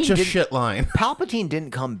Palpatine such a didn't- shit line. Palpatine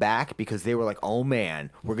didn't come back because they were like, oh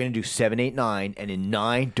man, we're going to do 7, 8, 9. And in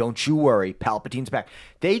 9, don't you worry, Palpatine's back.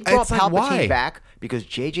 They brought It's like, Palpatine why? back because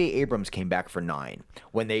J.J. Abrams came back for 9.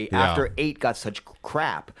 When they, Yeah. after 8 got such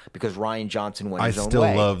crap because Ryan Johnson went I his own still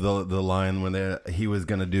way. love the line when he was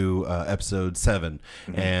going to do episode 7.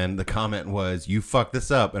 Mm-hmm. And the comment was, you fucked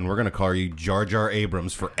this up and we're going to call you Jar Jar Jar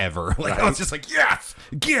Abrams forever. Like I was just like, yes,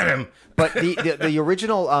 get him. But the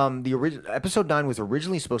original episode 9 was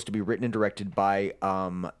originally supposed to be written and directed by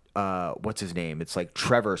what's his name? It's like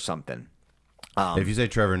Trevor something. If you say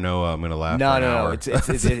Trevor Noah, I'm gonna laugh. No.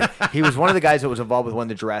 He was one of the guys that was involved with one of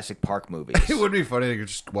the Jurassic Park movies. It would be funny to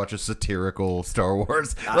just watch a satirical Star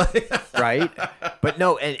Wars, right? But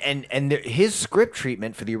no, his script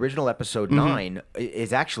treatment for the original episode 9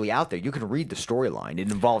 is actually out there. You can read the storyline. It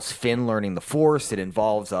involves Finn learning the Force. It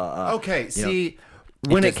involves okay. See,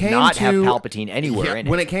 when it came not to have Palpatine anywhere in it.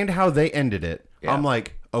 When it came to how they ended it, I'm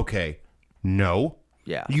like, okay, no,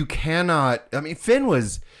 you cannot. I mean, Finn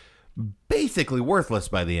was basically worthless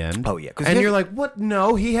by the end. Oh, yeah. And you're like, what?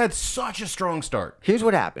 No, he had such a strong start. Here's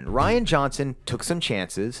what happened. Rian Johnson took some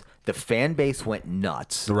chances. The fan base went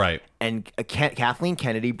nuts. Right. And Kathleen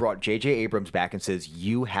Kennedy brought J.J. Abrams back and says,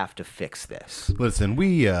 you have to fix this. Listen,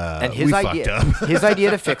 we idea, fucked up. His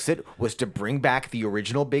idea to fix it was to bring back the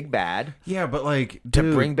original Big Bad. Yeah, but like,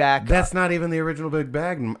 bring back... That's not even the original Big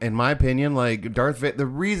Bad, in my opinion. Like, the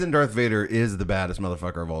reason Darth Vader is the baddest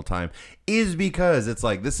motherfucker of all time is because it's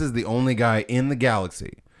like, this is the only guy in the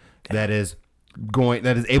galaxy that is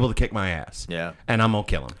able to kick my ass. Yeah. And I'm gonna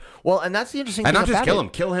kill him. Well, and that's the interesting thing and not just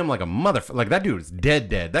about kill him like a motherfucker. Like, that dude is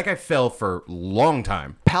dead. That guy fell for a long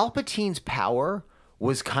time. Palpatine's power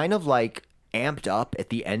was kind of like amped up at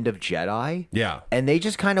the end of Jedi. Yeah. And they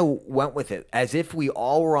just kind of went with it as if we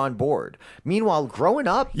all were on board. Meanwhile, growing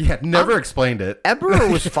up... never explained it. Emperor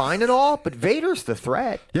was fine and all, but Vader's the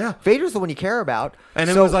threat. Yeah. Vader's the one you care about. And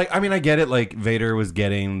it was like, I mean, I get it, like, Vader was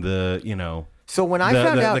getting the, So when I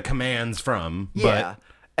found out... the commands from... Yeah.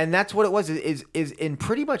 And that's what it was, is in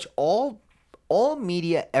pretty much all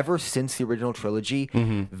media ever since the original trilogy,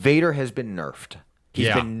 Vader has been nerfed. He's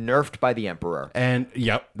been nerfed by the Emperor. And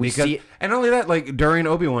we see it. And only that, like during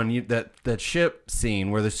Obi-Wan, that ship scene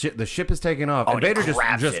where the ship is taking off, and Vader just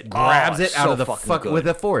grabs it out of the fuck with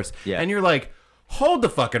the Force. Yeah. And you're like, hold the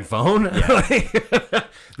fucking phone. That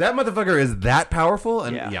motherfucker is that powerful.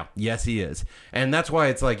 And yes, he is. And that's why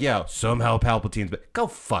it's like, somehow Palpatine's, but go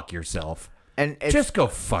fuck yourself. And just go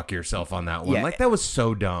fuck yourself on that one. Yeah, like, that was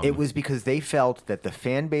so dumb. It was because they felt that the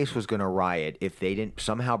fan base was going to riot if they didn't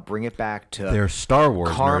somehow bring it back to... They're Star Wars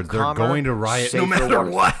nerds. They're going to riot no matter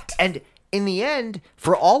what. And in the end,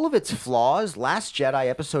 for all of its flaws, Last Jedi,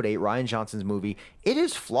 Episode 8, Rian Johnson's movie, it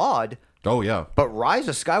is flawed. Oh, yeah. But Rise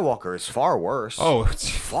of Skywalker is far worse. Oh, it's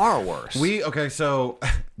far worse. So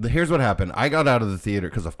here's what happened. I got out of the theater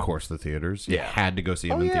because, of course, the theaters. You had to go see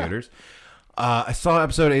them in theaters. I saw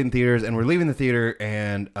episode 8 in theaters, and we're leaving the theater,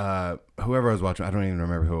 and whoever I was watching, I don't even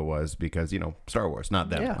remember who it was, because, Star Wars,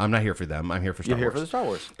 not them. Yeah. I'm not here for them. I'm here for Star Wars. You're here for the Star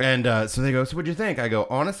Wars. And so they go, so what'd you think? I go,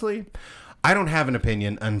 honestly, I don't have an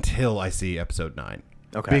opinion until I see episode 9.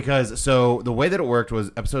 Okay. Because, so the way that it worked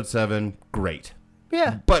was episode 7, great.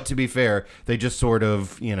 Yeah. But to be fair, they just sort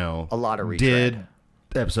of, a lot of retread.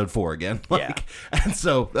 Did episode 4 again. And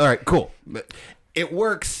so, all right, cool. It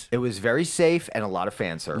works. It was very safe and a lot of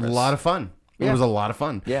fan service. A lot of fun. It was a lot of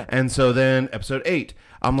fun. Yeah. And so then episode 8,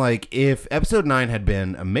 I'm like, if episode 9 had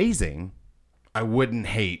been amazing, I wouldn't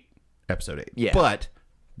hate episode 8. Yeah. But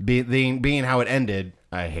being how it ended,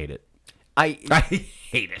 I hate it. I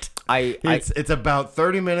hate it. It's about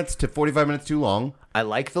 30 minutes to 45 minutes too long. I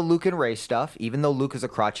like the Luke and Rey stuff, even though Luke is a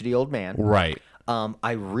crotchety old man. Right.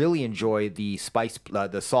 I really enjoy the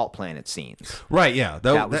the Salt Planet scenes. Right, yeah.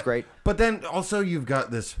 That was great. But then also you've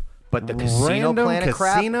got this... But the casino planet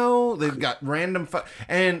crap. They've got random...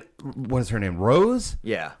 and what is her name? Rose?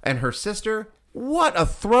 Yeah. And her sister... What a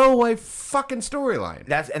throwaway fucking storyline.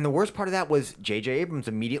 And the worst part of that was J.J. Abrams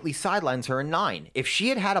immediately sidelines her in 9. If she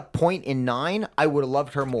had had a point in 9, I would have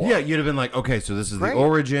loved her more. Yeah, you'd have been like, okay, so this is the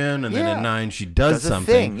origin, and then in 9 she does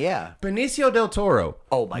something. Yeah. Benicio del Toro.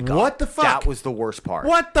 Oh my God. What the fuck? That was the worst part.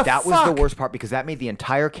 That was the worst part because that made the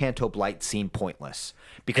entire Canto Blight scene pointless.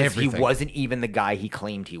 Because he wasn't even the guy he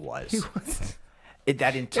claimed he was. He was.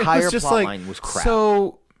 That entire plotline was crap.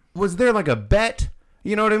 So, was there like a bet?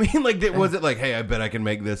 You know what I mean? Like, was it like, hey, I bet I can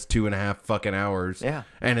make this 2.5 fucking hours? Yeah.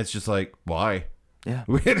 And it's just like, why? Yeah.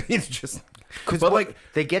 It's just... Because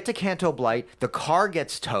they get to Canto Blight, the car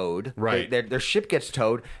gets towed. Right. Their ship gets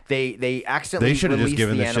towed. They accidentally They should have just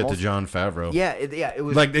given the this shit to Jon Favreau. Yeah, it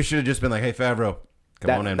was... Like, they should have just been like, hey, Favreau, come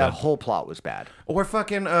on in, That whole plot was bad. Or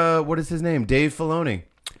fucking, what is his name? Dave Filoni.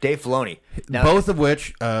 Now, both of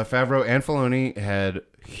which, Favreau and Filoni had...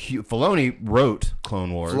 Filoni wrote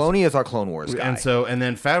Clone Wars. Filoni is our Clone Wars guy. And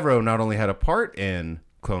then Favreau not only had a part in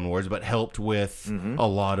Clone Wars, but helped with a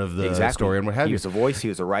lot of the story and what have you. He was a voice, he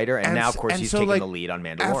was a writer, and now, of course, he's taking the lead on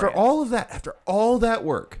Mandalorian. After all that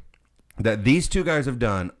work that these two guys have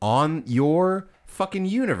done on your fucking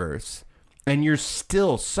universe, and you're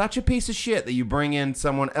still such a piece of shit that you bring in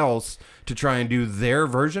someone else to try and do their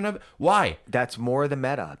version of it. Why? That's more the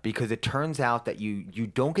meta, because it turns out that you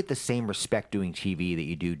don't get the same respect doing TV that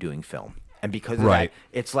you do doing film. And because of that,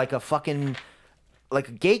 it's like a fucking like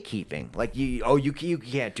a gatekeeping. Like you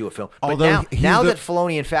can't do a film. But now that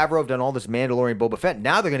Filoni and Favreau have done all this Mandalorian Boba Fett,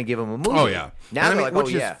 now they're going to give him a movie. Oh yeah. Now they're like,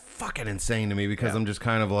 which is fucking insane to me, because I'm just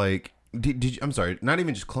kind of like, I'm sorry, not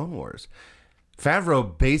even just Clone Wars.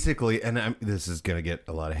 Favreau basically, and this is going to get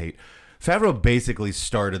a lot of hate, Favreau basically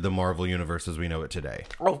started the Marvel universe as we know it today.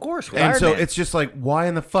 Oh, of course. And so it's just like, why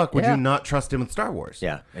in the fuck would you not trust him with Star Wars?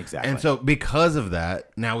 Yeah, exactly. And so because of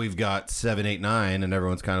that, now we've got 7, 8, 9, and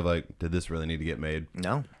everyone's kind of like, did this really need to get made?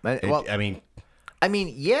 No. I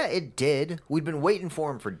mean, yeah, it did. We'd been waiting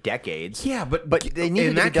for him for decades. Yeah, but they needed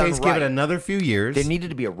in that case, give it another few years. There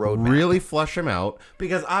needed to be a roadmap. Really flush him out,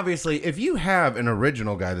 because obviously, if you have an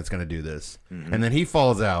original guy that's going to do this, and then he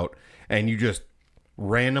falls out, and you just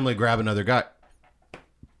randomly grab another guy,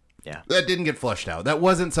 that didn't get flushed out. That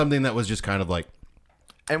wasn't something that was just kind of like,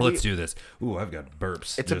 let's do this. Ooh, I've got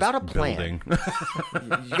burps. It's about a plan.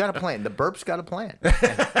 You got a plan. The burps got a plan.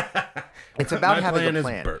 It's about having a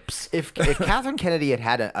plan. Burps. If Catherine Kennedy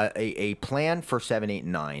had a plan for 7, 8,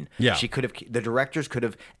 and 9, she could have. The directors could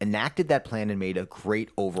have enacted that plan and made a great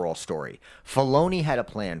overall story. Filoni had a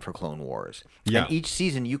plan for Clone Wars, and each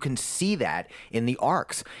season you can see that in the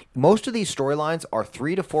arcs. Most of these storylines are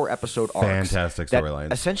 3 to 4 episode arcs. Fantastic storylines.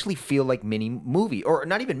 That essentially feel like mini movie, or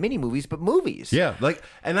not even mini movies, but movies. Yeah, like,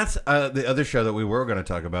 and that's the other show that we were going to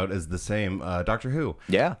talk about is the same, Doctor Who.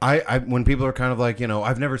 Yeah. I when people are kind of like,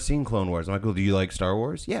 I've never seen Clone Wars. I'm like, well, do you like Star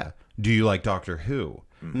Wars? Yeah. Do you like Doctor Who?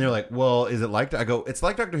 And they're like, well, is it like I go, it's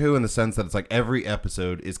like Doctor Who in the sense that it's like every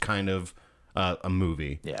episode is kind of a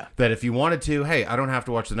movie. Yeah. That if you wanted to, hey, I don't have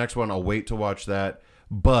to watch the next one. I'll wait to watch that.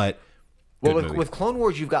 But with Clone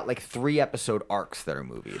Wars, you've got like 3 episode arcs that are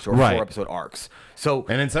movies, or 4 episode arcs. So,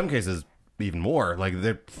 and in some cases, even more. Like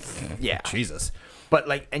they're Jesus. But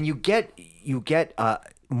like, and you get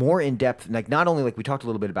more in depth. Like, not only, like we talked a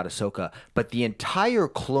little bit about Ahsoka, but the entire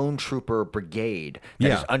clone trooper brigade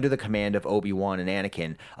that is under the command of Obi-Wan and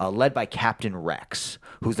Anakin, led by Captain Rex,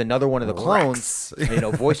 who's another one of the clones,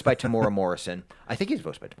 voiced by Tamora Morrison. I think he's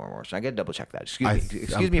voiced by Tamora Morrison. I got to double check that.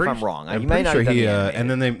 Excuse me if I'm wrong. I'm pretty sure he. And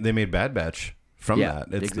then they made Bad Batch. From that,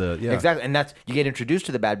 it's exactly, and that's you get introduced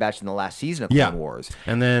to the Bad Batch in the last season of Clone Wars,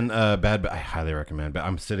 and then Bad Batch. I highly recommend.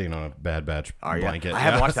 I'm sitting on a Bad Batch blanket. I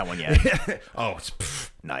haven't watched that one yet. Oh, it's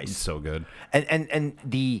nice, it's so good. And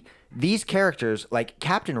these characters, like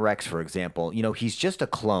Captain Rex, for example, he's just a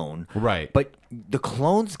clone, right? But the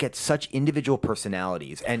clones get such individual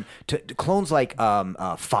personalities, and to clones like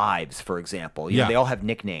Fives, for example, they all have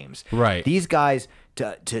nicknames, right? These guys.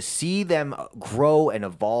 To see them grow and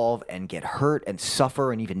evolve and get hurt and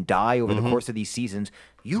suffer and even die over the course of these seasons,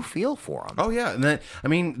 you feel for them. Oh, yeah. And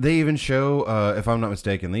then, they even show, if I'm not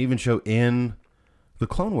mistaken, they even show in the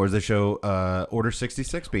Clone Wars, they show Order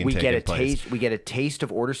 66 being taken place. We get a taste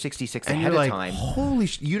of Order 66 ahead of time. Holy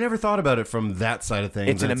you never thought about it from that side of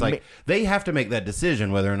things. It's like they have to make that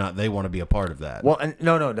decision whether or not they want to be a part of that. Well, and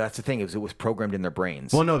no, that's the thing. It was programmed in their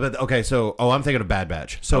brains. Well, no, but okay, so I'm thinking of Bad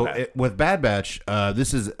Batch. So with Bad Batch,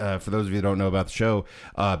 this is for those of you who don't know about the show,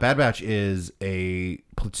 Bad Batch is a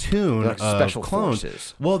platoon of special clones.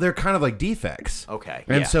 Forces. Well, they're kind of like defects. Okay.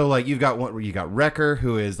 And so like you got Wrecker,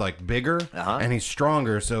 who is like bigger and he's stronger,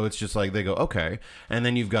 so it's just like they go, okay. And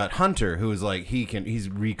then you've got Hunter, who is like he's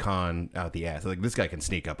recon out the ass. Like this guy can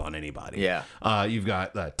sneak up on anybody. Yeah. You've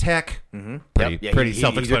got Tech. Pretty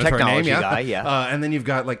self-explanatory name, guy, and then you've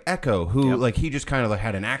got like Echo, who like he just kind of like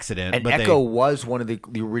had an accident. And Echo was one of the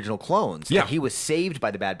original clones. Yeah. He was saved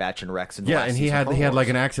by the Bad Batch and Rex in the last and he had like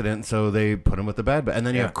an accident, so they put him with the Bad Batch. And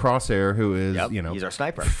then you have Crosshair, who is he's our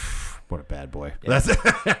sniper. What a bad boy. Yeah.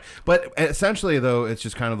 But essentially, though, it's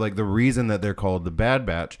just kind of like the reason that they're called the Bad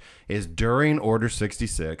Batch is during Order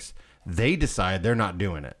 66, they decide they're not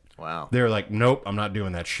doing it. Wow. They're like, nope, I'm not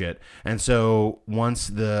doing that shit. And so once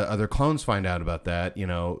the other clones find out about that,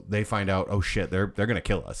 they find out, oh shit, they're going to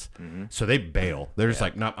kill us. So they bail. They're just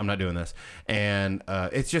like, nope, I'm not doing this. And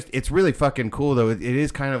it's really fucking cool, though. It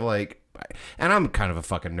is kind of like, and I'm kind of a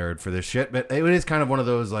fucking nerd for this shit, but it is kind of one of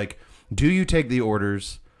those like, do you take the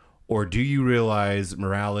orders or do you realize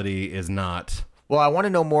morality is not... Well, I want to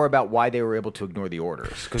know more about why they were able to ignore the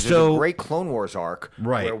orders. Because there's a great Clone Wars arc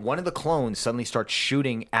where one of the clones suddenly starts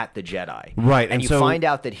shooting at the Jedi. Right. And you find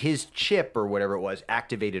out that his chip or whatever it was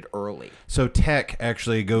activated early. So Tech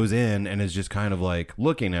actually goes in and is just kind of like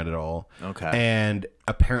looking at it all. Okay. And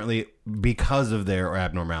apparently because of their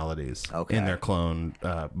abnormalities in their clone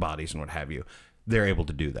bodies and what have you, they're able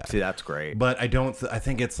to do that. See, that's great. But I don't. I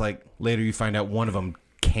think it's like later you find out one of them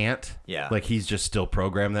can't. Yeah. Like he's just still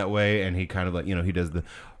programmed that way, and he kind of like he does the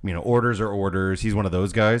orders are orders. He's one of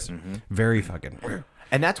those guys. Very fucking.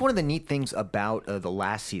 And that's one of the neat things about the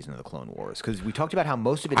last season of the Clone Wars, because we talked about how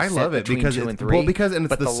most of it is I set love it between because 2 it's, and 3. well, because and it's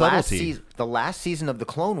but the subtlety. The last season of the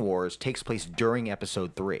Clone Wars takes place during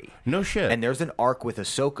Episode 3. No shit. And there's an arc with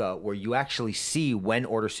Ahsoka where you actually see when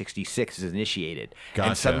Order 66 is initiated, Gotcha.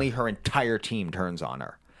 and suddenly her entire team turns on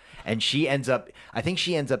her. And she ends up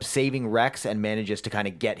saving Rex and manages to kind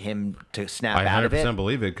of get him to snap out of it. I 100%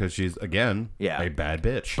 believe it because she's again a bad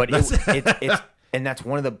bitch. But it's and that's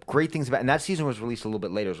one of the great things about. And that season was released a little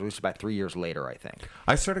bit later. It was released about 3 years later, I think.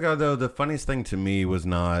 I swear to God, though, the funniest thing to me was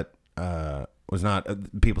not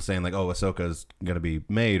people saying like, "Oh, Ahsoka's gonna be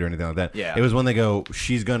made" or anything like that. Yeah. It was when they go,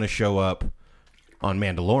 "She's gonna show up on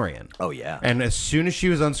Mandalorian." Oh yeah. And as soon as she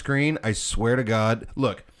was on screen, I swear to God,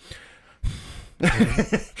 look.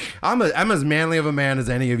 I'm as manly of a man as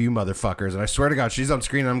any of you motherfuckers, and I swear to God, she's on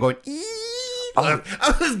screen, and I'm going.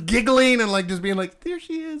 I was giggling and like just being like, "There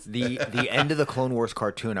she is." The end of the Clone Wars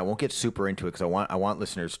cartoon. I won't get super into it because I want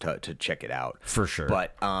listeners to check it out for sure.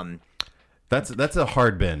 But that's a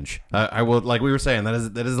hard binge. I will, like we were saying, that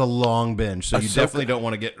is a long binge, so you definitely don't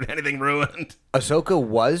want to get anything ruined. Ahsoka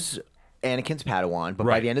was Anakin's Padawan, but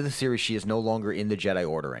by Right. the end of the series, she is no longer in the Jedi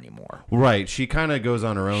Order anymore. Right. She kind of goes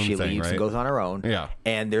on her own She thing, leaves right? and goes on her own. Yeah.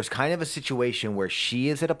 And there's kind of a situation where she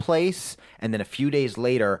is at a place, and then a few days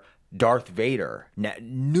later, Darth Vader,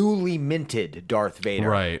 newly minted Darth Vader,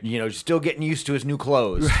 Right. Still getting used to his new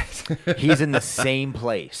clothes. Right. He's in the same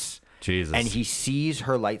place. Jesus. And he sees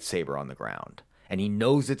her lightsaber on the ground. And he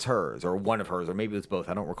knows it's hers, or one of hers, or maybe it's both.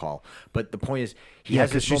 I don't recall. But the point is, he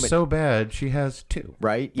has this she's moment. so bad, she has two.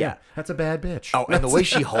 Right? Yeah. That's a bad bitch. Oh, and the way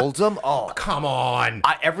she holds them, come on.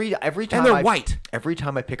 every time, And they're white. Every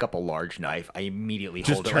time I pick up a large knife, I immediately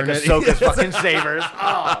Just hold it turn like it. Ahsoka's fucking sabers.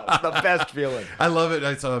 Oh, it's the best feeling. I love it.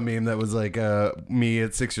 I saw a meme that was like me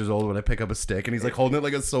at 6 years old when I pick up a stick, and he's like holding it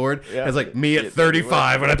like a sword. Yeah. It's like me at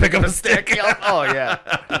 35 when I pick up a stick. Oh yeah.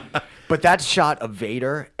 But that shot of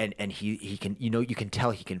Vader, and he can, you can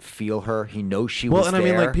tell he can feel her. He knows she was there. Well, and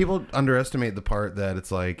I mean, like, people underestimate the part that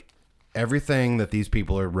it's like everything that these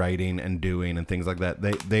people are writing and doing and things like that,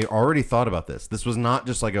 they already thought about this. This was not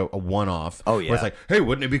just like a one-off. Oh, yeah. Where it's like, hey,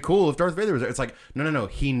 wouldn't it be cool if Darth Vader was there? It's like, no.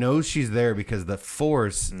 He knows she's there because the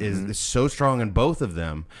Force is so strong in both of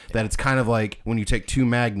them that it's kind of like when you take two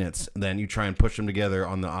magnets, then you try and push them together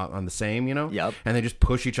on the same, Yep. and they just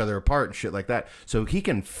push each other apart and shit like that. So he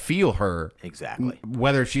can feel her. Exactly.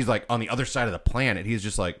 Whether she's like on the other side of the planet, he's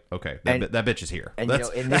just like, okay, that bitch is here. And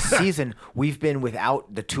in this season, we've been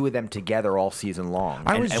without the two of them together all season long.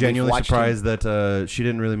 I was genuinely surprised that she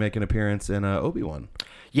didn't really make an appearance in Obi-Wan.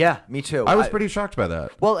 Yeah, me too. I was pretty shocked by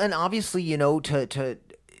that. Well, and obviously,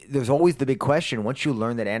 there's always the big question. Once you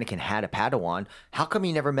learn that Anakin had a Padawan, how come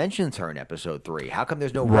he never mentions her in Episode 3? How come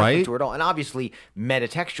there's no reference to her at all? And obviously,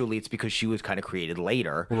 metatextually, it's because she was kind of created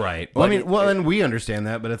later. Right. Well, and we understand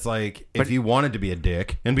that, but it's like if you wanted to be a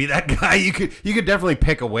dick and be that guy, you could definitely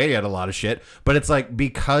pick away at a lot of shit. But it's like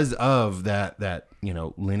because of that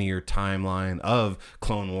linear timeline of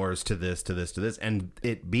Clone Wars to this, and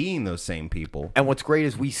it being those same people. And what's great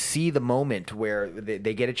is we see the moment where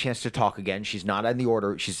they get a chance to talk again. She's not in the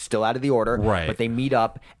Order. She's still out of the Order. Right. But they meet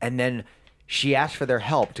up, and then she asks for their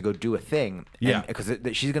help to go do a thing. Yeah. Because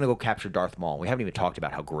she's going to go capture Darth Maul. We haven't even talked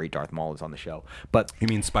about how great Darth Maul is on the show. But You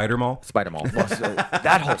mean Spider Maul? Spider Maul. Well, so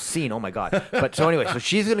that whole scene, oh my God. But so anyway, so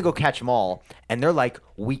she's going to go catch Maul, and they're like,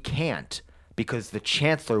 we can't because the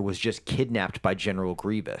Chancellor was just kidnapped by General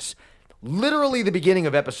Grievous. Literally the beginning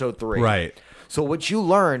of Episode 3. Right. So what you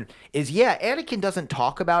learn is, Anakin doesn't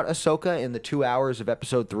talk about Ahsoka in the 2 hours of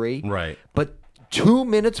Episode 3. Right. But 2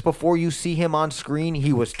 minutes before you see him on screen,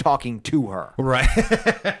 he was talking to her. Right.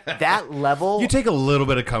 That level. You take a little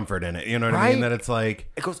bit of comfort in it. You know what I mean? That it's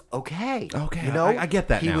like, it goes, okay. Okay, I get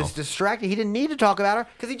that he now. He was distracted. He didn't need to talk about her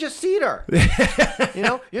because he just seen her.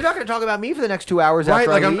 You're not going to talk about me for the next 2 hours right?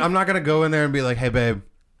 after Like I leave. I'm not gonna go in there and be like, hey, babe.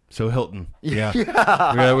 So Hilton, yeah. we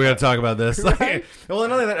gotta talk about this. Like, well, and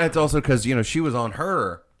not only that, it's also because she was on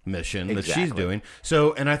her mission that she's doing.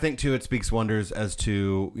 So, and I think too, it speaks wonders as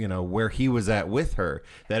to where he was at with her.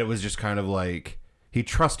 That it was just kind of like he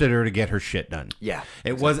trusted her to get her shit done. Yeah,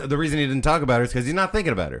 it was the reason he didn't talk about her is because he's not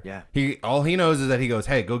thinking about her. Yeah, all he knows is that he goes,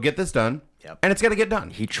 hey, go get this done. Yep. And it's got to get done.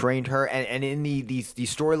 He trained her, and in the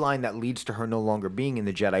storyline that leads to her no longer being in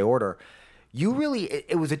the Jedi Order.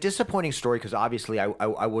 It was a disappointing story because obviously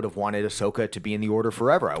I would have wanted Ahsoka to be in the Order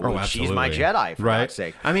forever. She's my Jedi, for God's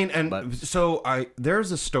sake. I mean,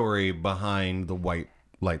 there's a story behind the white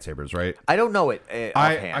lightsabers, right? I don't know it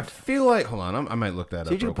offhand. I feel like, hold on, I might look that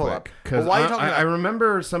up you real pull quick. up. Because Well, why are you talking about- I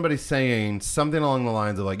remember somebody saying something along the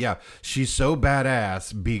lines of like, yeah, she's so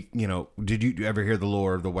badass. Did you ever hear the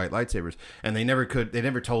lore of the white lightsabers? And they never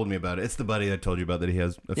told me about it. It's the buddy that told you about that he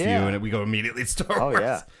has a few, and we go immediately to Star Wars. Oh,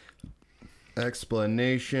 yeah.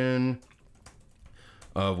 Explanation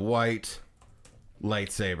of white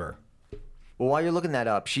lightsaber. Well, while you're looking that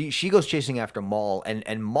up, she goes chasing after Maul,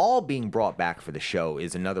 and Maul being brought back for the show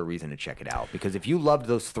is another reason to check it out. Because if you loved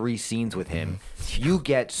those 3 scenes with him, you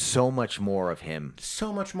get so much more of him.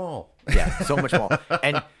 So much Maul. Yeah, so much more.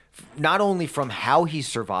 And not only from how he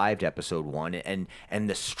survived episode 1 and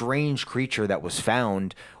the strange creature that was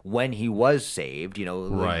found when he was saved,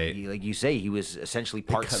 Right. like you say, he was essentially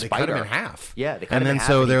part They spider. cut him in half. Yeah, they cut and him in then half,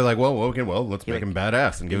 so and they're like, well, let's make him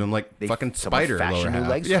badass and give him like fucking someone spider lower fashioned new half.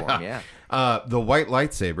 legs for him, yeah. The white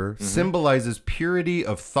lightsaber symbolizes purity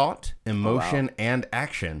of thought, emotion, and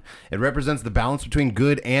action. It represents the balance between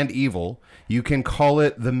good and evil. You can call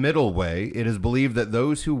it the middle way. It is believed that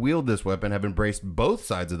those who wield this weapon have embraced both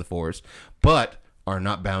sides of the Force, but are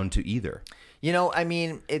not bound to either.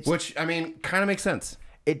 Which kind of makes sense.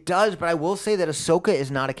 It does, but I will say that Ahsoka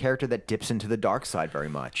is not a character that dips into the dark side very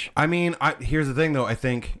much. Here's the thing, though. I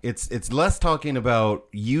think it's less talking about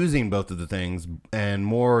using both of the things and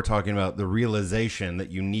more talking about the realization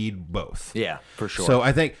that you need both. Yeah, for sure. So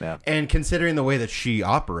I think, and considering the way that she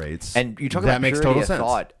operates, and you talk that about makes purity total of sense.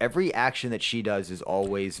 Thought. Every action that she does is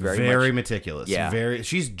always very meticulous. Yeah,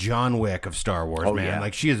 she's John Wick of Star Wars, man. Yeah.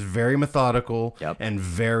 Like she is very methodical Yep. and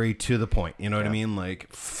very to the point. You know what I mean?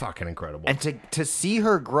 Like fucking incredible. And to see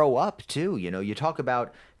her grow up too, you talk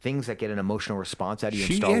about things that get an emotional response out of you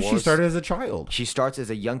in Star Wars. She started as a child. She starts as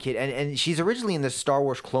a young kid, and she's originally in the Star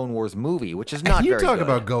Wars Clone Wars movie, which is not very good. You talk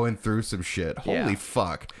about going through some shit. Holy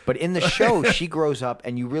fuck. But in the show, she grows up,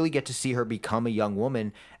 and you really get to see her become a young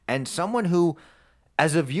woman and someone who,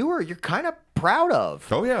 as a viewer, you're kind of proud of.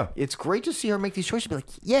 Oh, yeah. It's great to see her make these choices. Be like,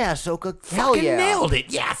 yeah, Ahsoka, hell fucking yeah. nailed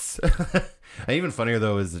it. Yes. And even funnier,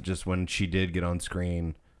 though, is just when she did get on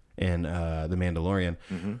screen in The Mandalorian,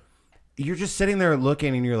 you're just sitting there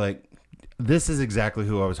looking and you're like, this is exactly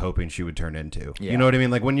who I was hoping she would turn into. Yeah. You know what I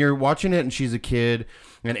mean? Like when you're watching it and she's a kid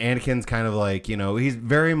and Anakin's kind of like,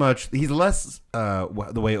 he's less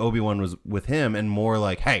the way Obi-Wan was with him and more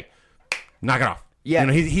like, hey, knock it off.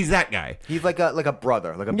 Yeah. He's that guy. He's like a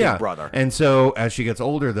brother, like a big brother. And so as she gets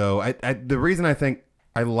older, though, the reason I think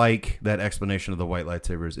I like that explanation of the white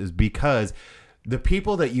lightsabers is because the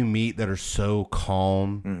people that you meet that are so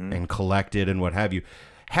calm and collected and what have you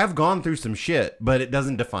have gone through some shit, but it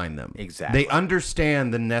doesn't define them. Exactly. They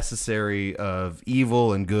understand the necessary of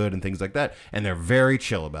evil and good and things like that, and they're very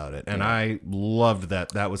chill about it. And I loved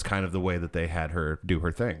that. That was kind of the way that they had her do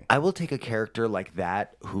her thing. I will take a character like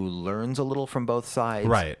that who learns a little from both sides,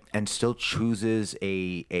 right, and still chooses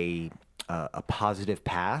a positive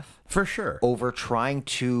path for sure over trying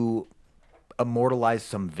to immortalize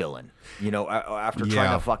some villain, after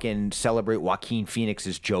trying to fucking celebrate Joaquin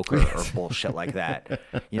Phoenix's Joker or bullshit like that.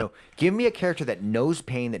 Give me a character that knows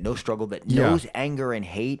pain, that knows struggle, that knows anger and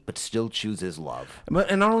hate, but still chooses love.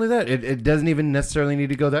 And not only that, it doesn't even necessarily need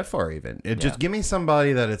to go that far. Even just give me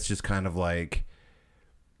somebody that it's just kind of like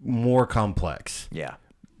more complex. Yeah,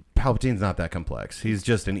 Palpatine's not that complex. He's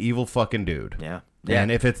just an evil fucking dude. Yeah.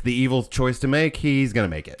 And if it's the evil choice to make, he's going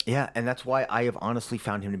to make it. Yeah, and that's why I have honestly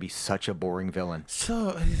found him to be such a boring villain.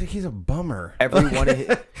 So, he's a bummer. Everyone,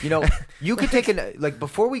 you could take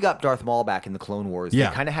before we got Darth Maul back in the Clone Wars, they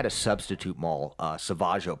kind of had a substitute Maul,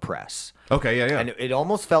 Savage Opress. Okay, yeah. And it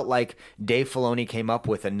almost felt like Dave Filoni came up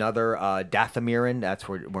with another Dathamiran, that's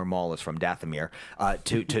where Maul is from, Dathomir,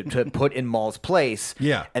 to put in Maul's place.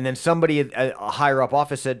 Yeah. And then somebody at a higher up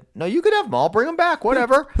office said, no, you could have Maul, bring him back,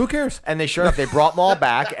 whatever. Who cares? And they brought Maul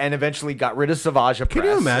back and eventually got rid of Savage Opress. Can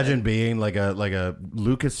you imagine being like a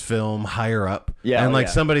Lucasfilm higher up? Yeah. And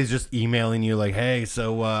somebody's just emailing you like, hey,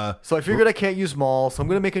 so I figured I can't use Maul, so I'm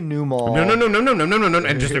going to make a new Maul. No.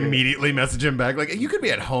 And just immediately message him back. Like, you could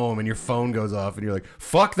be at home and your phone goes off and you're like,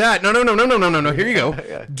 fuck that. No. Here you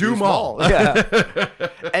go. Do Maul. Yeah.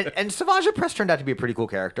 and Savage Opress turned out to be a pretty cool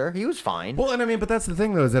character. He was fine. Well, and but that's the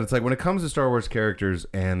thing, though, is that it's like when it comes to Star Wars characters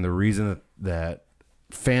and the reason that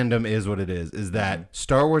fandom is what it is that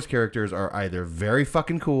Star Wars characters are either very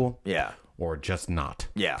fucking cool. Yeah. Or just not.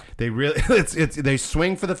 Yeah. They really, they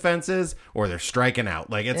swing for the fences or they're striking out.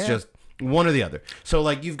 Like, it's just one or the other. So,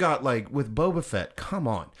 you've got, with Boba Fett, come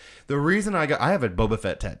on. The reason I have a Boba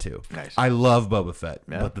Fett tattoo. Nice. I love Boba Fett.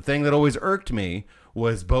 Yeah. But the thing that always irked me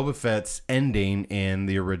was Boba Fett's ending in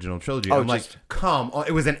the original trilogy. I'm like, come on.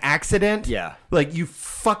 It was an accident? Yeah. Like, you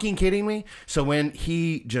fucking kidding me? So when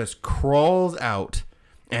he just crawls out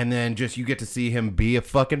And then just you get to see him be a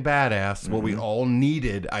fucking badass, what we all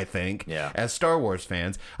needed, I think, as Star Wars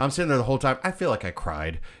fans. I'm sitting there the whole time. I feel like I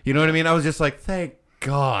cried. You know what I mean? I was just like, thank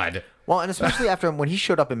God. Well, and especially after when he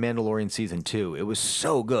showed up in Mandalorian season 2, it was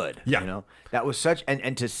so good. Yeah. You know, that was such,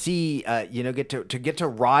 and to see, get to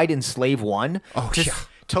ride in Slave One. Oh, to, yeah.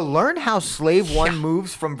 To learn how Slave One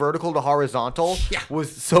moves from vertical to horizontal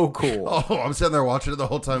was so cool. Oh, I'm sitting there watching it the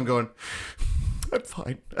whole time going, I'm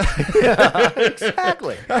fine.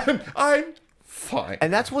 Exactly. I'm fine.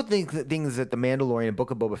 And that's what the things that the Mandalorian and Book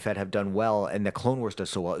of Boba Fett have done well, and the Clone Wars does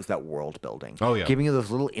so well, is that world building. Oh, yeah. Giving you those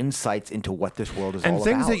little insights into what this world is all and about.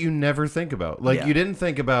 things that you never think about. Like, you didn't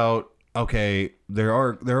think about, okay, there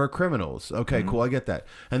are criminals. Okay, cool, I get that.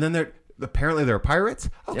 And then apparently there are pirates.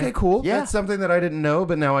 Okay, cool. Yeah. That's something that I didn't know,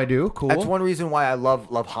 but now I do. Cool. That's one reason why I love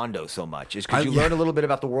Hondo so much, is because you learn a little bit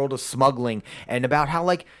about the world of smuggling and about how,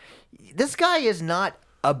 like, this guy is not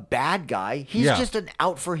a bad guy. He's just an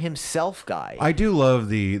out for himself guy. I do love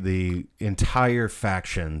the entire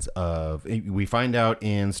factions of. We find out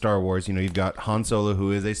in Star Wars, you've got Han Solo,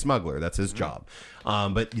 who is a smuggler. That's his job.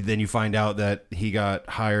 But then you find out that he got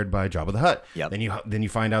hired by Jabba the Hutt. Yep. Then you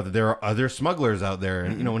find out that there are other smugglers out there,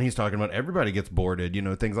 and when he's talking about everybody gets boarded,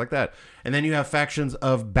 things like that. And then you have factions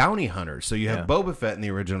of bounty hunters. So you have Boba Fett in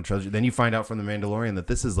the original trilogy. Then you find out from the Mandalorian that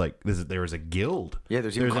there is a guild. Yeah,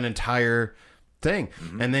 there's an entire thing.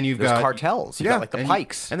 And then there's got cartels. You've got like the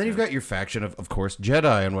Pikes. And then you've got your faction of course,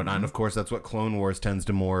 Jedi and whatnot. And of course, that's what Clone Wars tends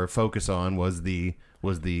to more focus on was the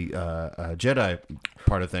Jedi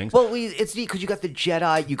part of things. Well, it's neat because you got the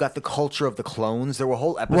Jedi, you got the culture of the clones. There were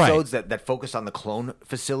whole episodes that focused on the clone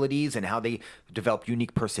facilities and how they develop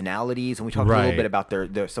unique personalities. And we talked a little bit about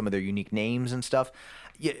some of their unique names and stuff.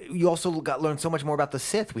 You also learned so much more about the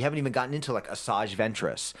Sith. We haven't even gotten into like Asajj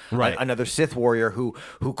Ventress, another Sith warrior who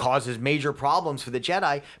causes major problems for the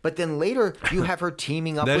Jedi. But then later you have her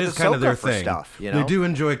teaming up with Ahsoka kind of their for thing. stuff. They do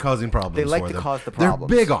enjoy causing problems. They like for to them. cause the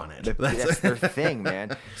problems. They're big on it. That's their thing,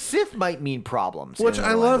 man. Sith might mean problems. Which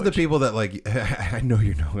I love the people that like. I know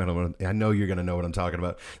you're gonna know what I'm talking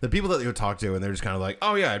about. The people that you talk to and they're just kind of like,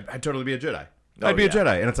 oh yeah, I'd totally be a Jedi. I'd be a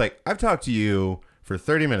Jedi, and it's like I've talked to you for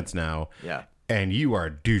 30 minutes now. Yeah. And you are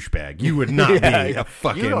a douchebag. You would not be a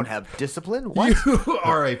fucking... You don't have discipline? What? You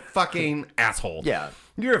are a fucking asshole. Yeah.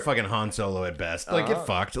 You're a fucking Han Solo at best. Like, get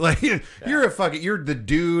fucked. Like, you're the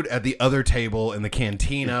dude at the other table in the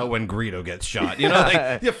cantina when Greedo gets shot.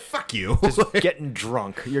 Fuck you. Just getting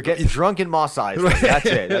drunk. You're getting drunk in Mos Eisley. That's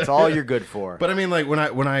it. That's all you're good for. But I mean, like, when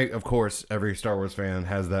I, of course, every Star Wars fan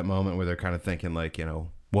has that moment where they're kind of thinking, like,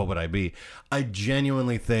 what would I be? I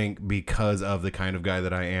genuinely think because of the kind of guy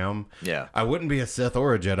that I am, I wouldn't be a Sith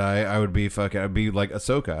or a Jedi. I'd be like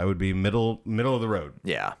Ahsoka. I would be middle of the road.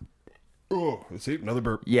 Yeah. Oh, see, another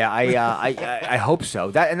burp. Yeah, I hope so.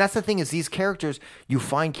 That's the thing is these characters, you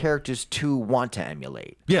find characters to want to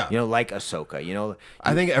emulate. Yeah. Like Ahsoka,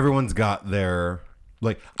 I think everyone's got their...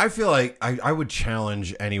 Like, I feel like I would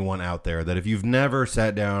challenge anyone out there that if you've never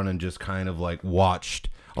sat down and just kind of like watched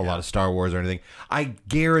a lot of Star Wars or anything, I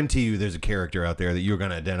guarantee you there's a character out there that you're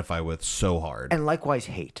going to identify with so hard. And likewise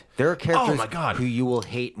hate. There are characters who you will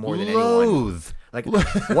hate more than anyone. Loathe. Like,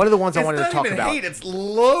 one of the ones I wanted to talk about. Hate, it's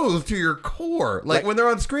loathe to your core. Like when they're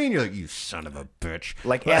on screen, you're like, you son of a bitch.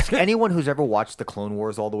 Like, ask anyone who's ever watched the Clone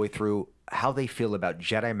Wars all the way through how they feel about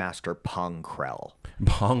Jedi Master Pong Krell.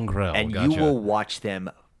 Pong Krell, and you will watch them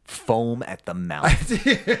foam at the mouth.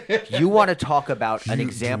 You want to talk about an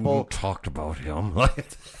example? Talked about him.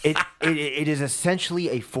 It is essentially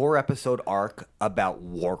a 4-episode arc about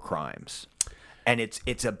war crimes. And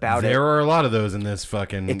it's about there are a lot of those in this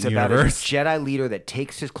fucking universe. About a Jedi leader that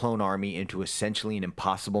takes his clone army into essentially an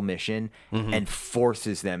impossible mission and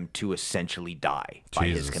forces them to essentially die by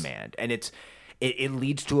his command. And it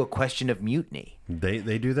leads to a question of mutiny.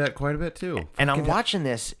 They do that quite a bit too. And I'm watching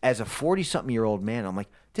this as a 40-something-year-old man. I'm like,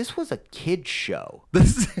 this was a kid's show.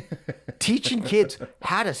 Teaching kids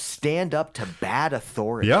how to stand up to bad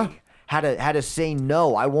authority. Yeah. How to say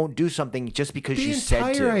no, I won't do something just because you said to.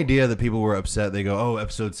 The entire idea that people were upset, they go, oh,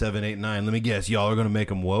 episode 7, 8, 9, let me guess, y'all are going to make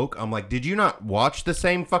them woke? I'm like, did you not watch the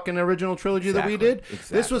same fucking original trilogy that we did?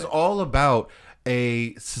 Exactly. This was all about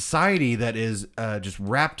a society that is just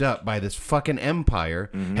wrapped up by this fucking empire.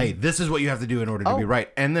 Hey, this is what you have to do in order to be right.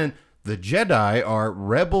 And then the Jedi are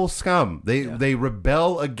rebel scum. They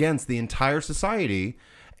rebel against the entire society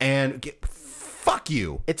and fuck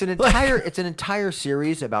you. It's an entire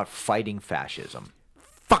series about fighting fascism.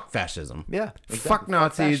 Fuck fascism. Yeah. Exactly. Fuck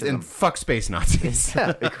Nazis and fuck space Nazis.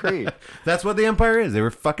 Yeah, agreed. That's what the Empire is. They were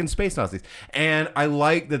fucking space Nazis. And I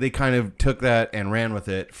like that they kind of took that and ran with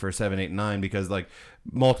it for 7, 8, 9 because like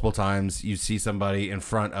multiple times you see somebody in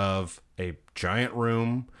front of a giant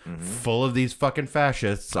room full of these fucking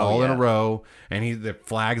fascists all in a row, and the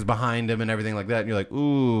flag's behind him and everything like that, and you're like,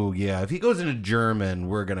 ooh, yeah, if he goes into German,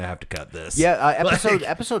 we're gonna have to cut this. Yeah,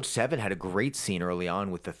 episode 7 had a great scene early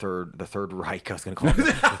on with the third Reich. I was gonna call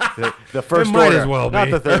it the first It might order, as well be. not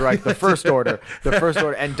the third Reich, the first order,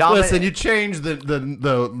 and Listen, you changed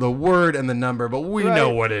the word and the number, but we know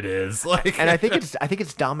what it is. Like, and I think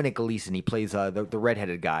it's Dominic Gleeson. He plays the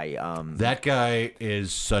redheaded guy. That guy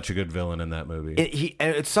is such a good villain in that movie.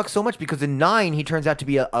 It sucks so much because in 9 he turns out to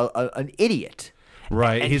be an idiot.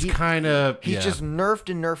 Right, And he's just nerfed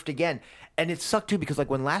and nerfed again. And it sucked too because like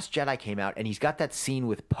when Last Jedi came out and he's got that scene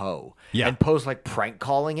with Poe, and Poe's like prank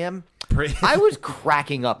calling him. I was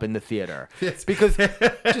cracking up in the theater because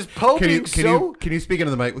just Poe being so. Can you speak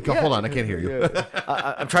into the mic? Hold on, I can't hear you.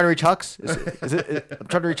 I'm trying to reach Hux. I'm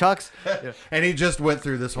trying to reach Hux. Yeah. And he just went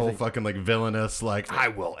through this whole fucking like villainous like I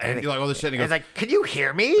will and like all this shit. And he goes, like, "Can you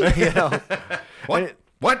hear me?" You know what?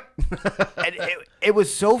 What? And it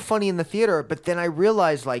was so funny in the theater, but then I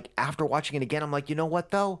realized like after watching it again, I'm like, you know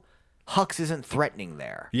what though? Hux isn't threatening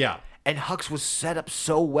there. Yeah. And Hux was set up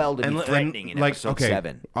so well to be threatening in episode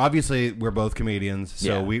 7. Obviously, we're both comedians,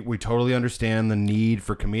 so we totally understand the need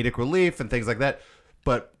for comedic relief and things like that.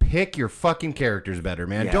 But pick your fucking characters better,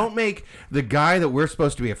 man. Yeah. Don't make the guy that we're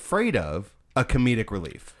supposed to be afraid of a comedic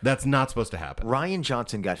relief. That's not supposed to happen. Rian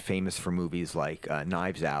Johnson got famous for movies like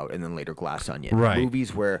Knives Out and then later Glass Onion. Right.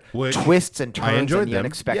 Movies where twists and turns and the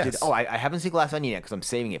unexpected. Yes. Oh, I haven't seen Glass Onion yet because I'm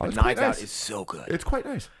saving it, but Knives Out is so good. It's quite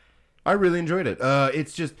nice. I really enjoyed it.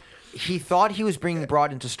 It's just... He thought he was being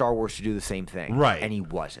brought into Star Wars to do the same thing. Right. And he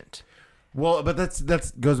wasn't. Well, but that's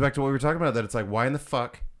goes back to what we were talking about, that it's like, why in the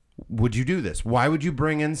fuck would you do this? Why would you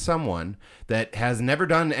bring in someone that has never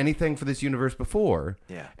done anything for this universe before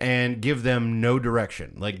and give them no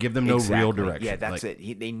direction? Like, give them no real direction. Yeah, that's like,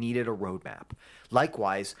 it. They needed a roadmap.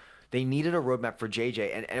 Likewise, they needed a roadmap for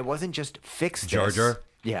JJ, and it wasn't just fix this. Jar Jar?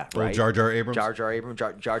 Yeah, right. Old Jar Jar Abrams? Jar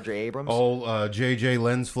Jar Abrams. Old JJ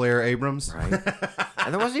Lens Flare Abrams? Right.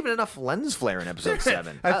 And there wasn't even enough lens flare in episode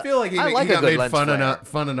 7. I feel like he got made fun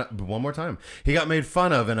enough. One more time. He got made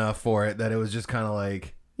fun of enough for it that it was just kind of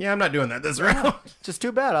like, yeah, I'm not doing that this round. Just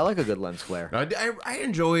too bad. I like a good lens flare. I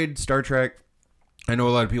enjoyed Star Trek. I know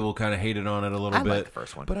a lot of people kind of hated on it a little bit. I liked the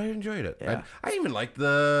first one. But I enjoyed it. Yeah. I even liked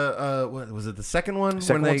the, what was it, the second one? The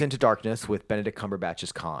second one's Into Darkness with Benedict Cumberbatch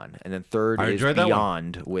as Khan. And then third is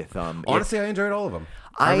Beyond with... Honestly, I enjoyed all of them.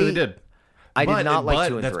 I really did. I did not like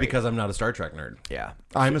 2 and 3. That's because I'm not a Star Trek nerd. Yeah.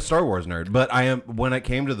 I'm a Star Wars nerd. But I am. When it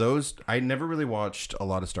came to those, I never really watched a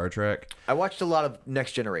lot of Star Trek. I watched a lot of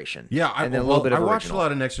Next Generation. Yeah. And then a little bit of I watched original. a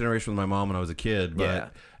lot of Next Generation with my mom when I was a kid.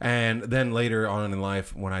 But, and then later on in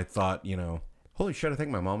life when I thought, holy shit, I think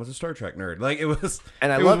my mom was a Star Trek nerd. Like, it was,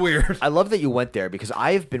 was weird. I love that you went there because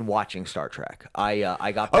I've been watching Star Trek.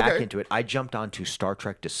 I got back into it. I jumped onto Star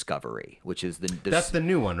Trek Discovery, which is that's the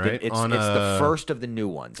new one, right? It's the first of the new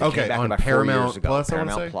ones. It came back on about Paramount 4 years ago. Plus,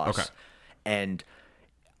 Paramount Plus. Okay. And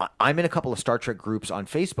I'm in a couple of Star Trek groups on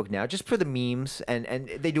Facebook now, just for the memes, and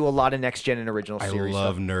they do a lot of next gen and original series. I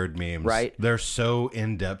love stuff. nerd memes. Right? They're so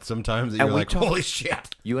in depth sometimes that you're like, holy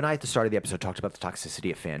shit. You and I at the start of the episode talked about the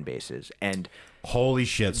toxicity of fan bases, and holy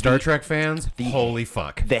shit, Star Trek fans, holy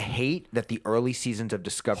fuck. The hate that the early seasons of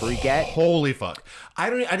Discovery get. Holy fuck. I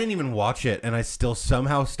didn't even watch it, and I still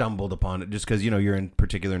somehow stumbled upon it just because, you're in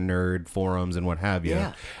particular nerd forums and what have you.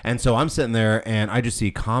 Yeah. And so I'm sitting there, and I just see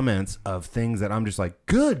comments of things that I'm just like,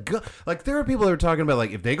 good. Like, there are people that are talking about,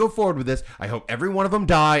 like, if they go forward with this, I hope every one of them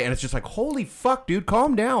die, and it's just like, holy fuck, dude,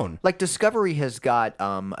 calm down. Like, Discovery has got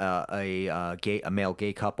a male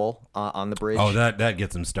gay couple on the bridge. Oh, that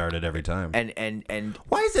gets them started every time. And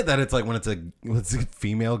why is it that it's like when it's a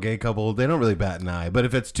female gay couple, they don't really bat an eye, but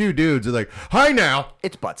if it's two dudes, they're like, hi now,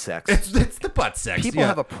 it's butt sex. It's the butt sex. People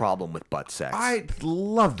have a problem with butt sex. I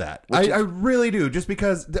love that. I really do, just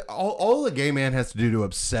because all a gay man has to do to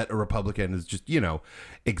upset a Republican is just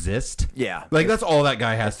exist. Yeah, like that's all that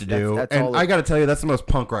guy has to do. That's and I got to tell you, that's the most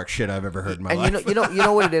punk rock shit I've ever heard in my life. You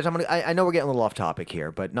know what it is. I know we're getting a little off topic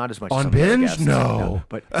here, but not as much on as Binge. No,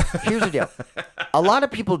 but here's the deal: a lot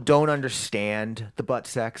of people don't understand the butt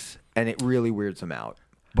sex, and it really weirds them out.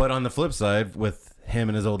 But on the flip side, with him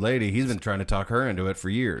and his old lady, he's been trying to talk her into it for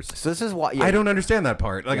years. So this is why I don't understand that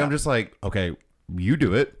part. Like, I'm just like, okay, you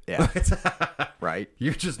do it. Yeah. Right.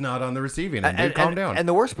 You're just not on the receiving end. Dude, calm down. And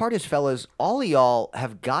the worst part is, fellas, all of y'all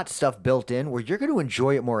have got stuff built in where you're going to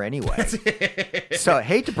enjoy it more anyway. So I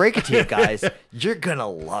hate to break it to you guys, you're going to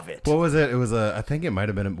love it. What was it? It was I think it might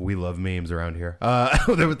have been We Love Memes around here. I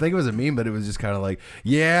would think it was a meme, but it was just kind of like,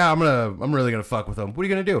 yeah, I'm really going to fuck with them. What are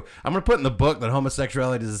you going to do? I'm going to put in the book that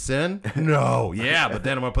homosexuality is a sin? No. Yeah, but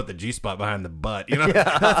then I'm going to put the G-spot behind the butt, you know?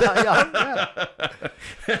 Yeah.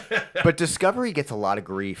 But Discovery gets a lot of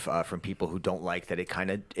grief from people who don't like that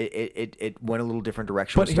it went a little different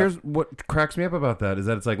direction. But here's what cracks me up about that is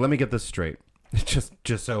that it's like, let me get this straight.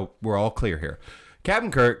 Just so we're all clear here.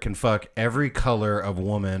 Captain Kirk can fuck every color of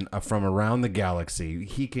woman from around the galaxy.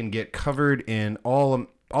 He can get covered in all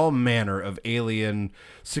manner of alien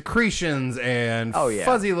secretions and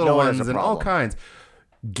fuzzy little ones and all kinds.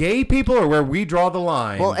 Gay people are where we draw the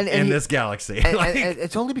line in this galaxy. And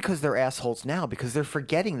it's only because they're assholes now, because they're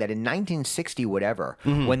forgetting that in 1960 whatever,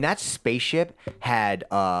 when that spaceship had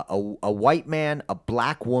a white man, a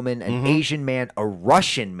black woman, an Asian man, a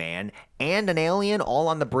Russian man, and an alien all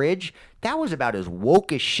on the bridge, that was about as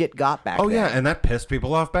woke as shit got back then. Oh, yeah, and that pissed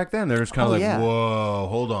people off back then. They're just kind of whoa,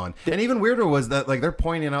 hold on. And even weirder was that, like, they're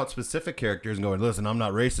pointing out specific characters and going, listen, I'm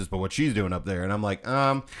not racist, but what she's doing up there. And I'm like,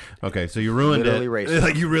 okay, so you ruined Literally it. Racist.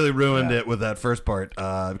 Like, you really ruined it with that first part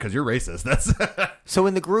because you're racist. That's So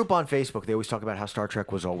in the group on Facebook, they always talk about how Star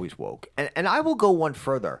Trek was always woke. And I will go one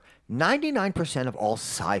further. 99% of all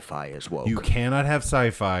sci-fi is woke. You cannot have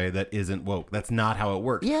sci-fi that isn't woke. That's not how it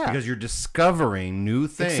works. Yeah. Because you're discovering new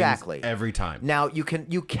things every time. Now, you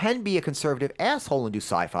can be a conservative asshole and do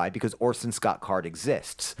sci-fi because Orson Scott Card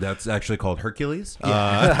exists. That's actually called Hercules.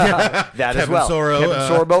 That as well. Kevin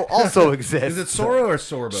Sorbo also exists. Is it Sorrow or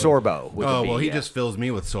Sorbo? Sorbo. With a B, well, he just fills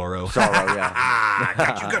me with sorrow. Sorrow, yeah.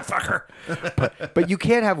 Got you, good fucker. But you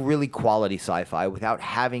can't have really quality sci-fi without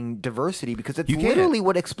having diversity because it's literally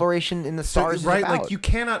what exploration in the stars is about. Like, you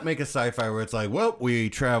cannot make a sci-fi where it's like, well,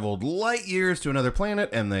 we traveled light years to another planet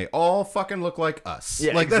and they all fucking look like us.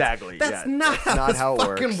 Yeah, like, exactly. That's not how it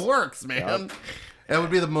fucking works, man. Yep. That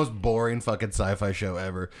would be the most boring fucking sci-fi show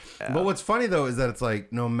ever. Yeah. But what's funny, though, is that it's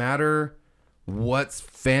like, no matter what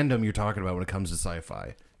fandom you're talking about when it comes to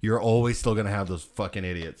sci-fi, you're always still going to have those fucking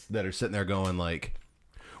idiots that are sitting there going like,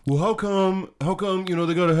 well, how come,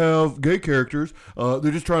 they got to have gay characters?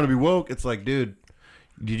 They're just trying to be woke. It's like, dude,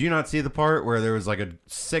 did you not see the part where there was like a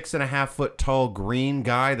 6.5 foot tall green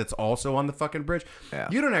guy that's also on the fucking bridge? Yeah.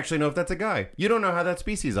 You don't actually know if that's a guy. You don't know how that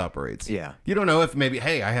species operates. Yeah. You don't know if maybe,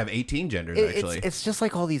 hey, I have 18 genders actually. It's just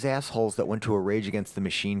like all these assholes that went to a Rage Against the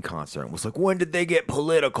Machine concert and was like, when did they get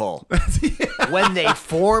political? When they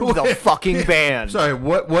formed the fucking band. Sorry,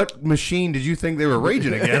 what machine did you think they were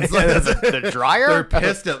raging against? Like, the dryer? They're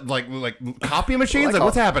pissed at like copy machines? Like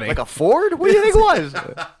what's happening? Like a Ford? What do you think it was?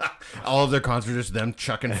 All of their concerts are just them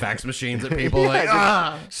chucking fax machines at people, like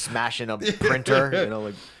smashing a printer.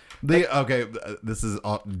 This is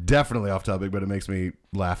definitely off topic, but it makes me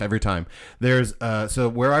laugh every time. There's so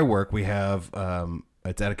where I work, we have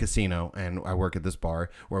it's at a casino, and I work at this bar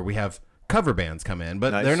where we have cover bands come in,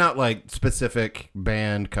 but they're not like specific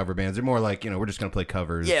band cover bands. They're more like, we're just gonna play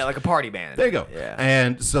covers. Yeah, like a party band. There you go. Yeah.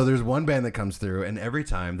 And so there's one band that comes through, and every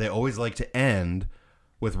time they always like to end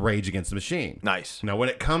with Rage Against the Machine. Nice. Now, when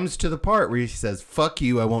it comes to the part where he says, fuck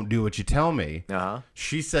you, I won't do what you tell me,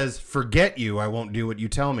 she says, forget you, I won't do what you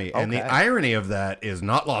tell me. Okay. And the irony of that is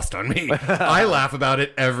not lost on me. I laugh about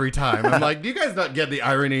it every time. I'm like, do you guys not get the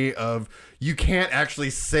irony of you can't actually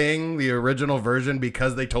sing the original version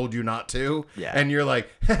because they told you not to? Yeah. And you're like,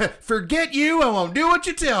 forget you, I won't do what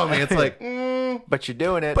you tell me. It's like, but you're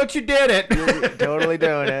doing it. But you did it. You're totally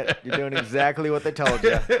doing it. You're doing exactly what they told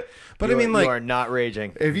you. But I mean, like, you are not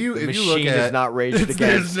raging. If you look at, is not raged against.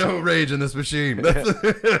 There's no rage in this machine. But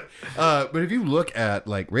if you look at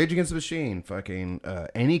like Rage Against the Machine, fucking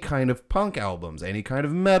any kind of punk albums, any kind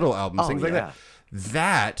of metal albums, things like that,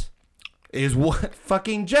 that is what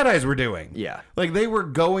fucking Jedis were doing. Yeah, like they were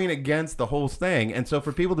going against the whole thing, and so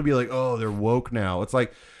for people to be like, oh, they're woke now, it's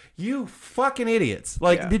like, you fucking idiots.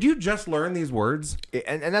 Like, did you just learn these words?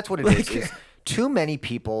 And that's what it is. Too many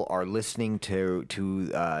people are listening to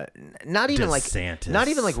not even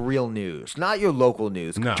like real news, not your local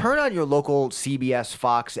news. No. Turn on your local CBS,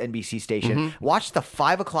 Fox, NBC station. Watch the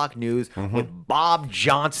 5 o'clock news with Bob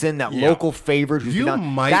Johnson, that local favorite. You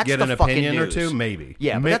might get an opinion or two, maybe.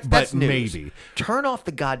 Yeah, but that's news. Maybe. Turn off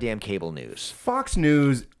the goddamn cable news. Fox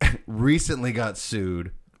News recently got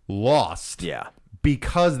sued, lost. Yeah.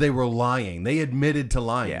 Because they were lying. They admitted to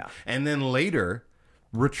lying. Yeah. And then later,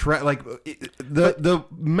 the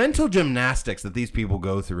mental gymnastics that these people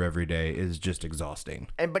go through every day is just exhausting.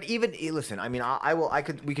 But even listen, I mean,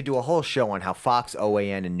 we could do a whole show on how Fox,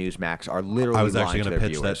 OAN, and Newsmax are literally. I was actually going to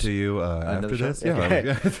pitch that to you after this.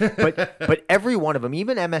 Yeah, okay. but every one of them,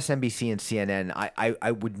 even MSNBC and CNN,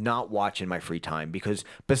 I would not watch in my free time because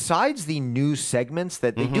besides the news segments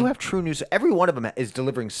that they do have true news, every one of them is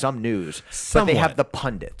delivering some news, but they have the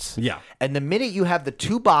pundits. Yeah, and the minute you have the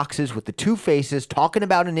two boxes with the two faces talking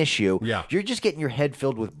about an issue, you're just getting your head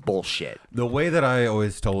filled with bullshit. The way that I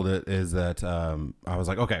always told it is that I was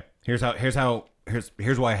like, okay, here's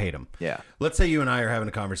why I hate him. Yeah. Let's say you and I are having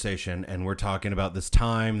a conversation and we're talking about this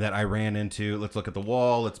time that I ran into. Let's look at the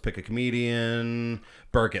wall. Let's pick a comedian.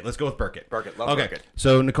 Burkett. Let's go with Burkett. Love Burkett.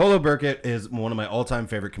 So Nicola Burkett is one of my all-time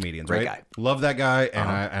favorite comedians. Great right? guy. Love that guy,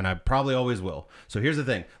 and I probably always will. So here's the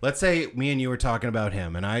thing. Let's say me and you were talking about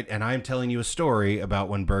him, and I'm telling you a story about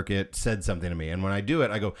when Burkett said something to me, and when I do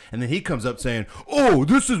it, I go, and then he comes up saying, "Oh,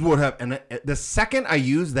 this is what happened." And the second I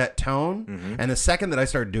use that tone, and the second that I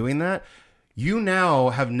start doing that, you now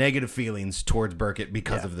have negative feelings towards Burkett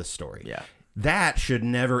because of this story. Yeah. That should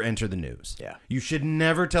never enter the news. Yeah. You should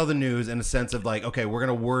never tell the news in a sense of like, okay, we're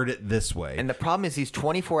going to word it this way. And the problem is these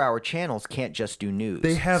 24-hour channels can't just do news.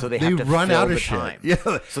 They have to run fill out the of time. Yeah.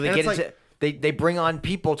 Yeah. So they get into they bring on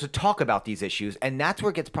people to talk about these issues, and that's where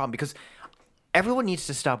it gets a problem because everyone needs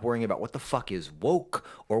to stop worrying about what the fuck is woke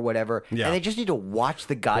or whatever, and they just need to watch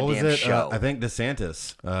the goddamn show. I think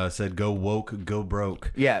DeSantis said, "Go woke, go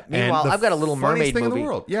broke." Yeah. Meanwhile, I've got a Little Mermaid movie. In the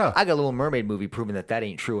world. Yeah. I got a Little Mermaid movie proving that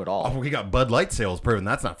ain't true at all. Oh, we got Bud Light sales proving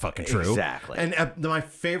that's not fucking true. Exactly. And my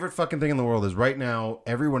favorite fucking thing in the world is right now,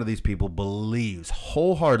 every one of these people believes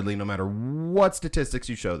wholeheartedly, no matter what statistics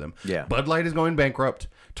you show them. Yeah. Bud Light is going bankrupt.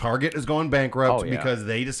 Target is going bankrupt because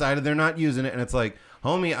they decided they're not using it, and it's like,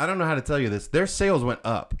 homie, I don't know how to tell you this. Their sales went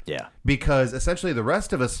up. Yeah. Because essentially the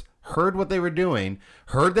rest of us heard what they were doing,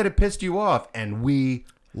 heard that it pissed you off, and we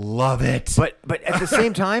love it. But at the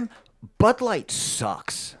same time, Bud Light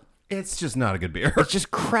sucks. It's just not a good beer. It's just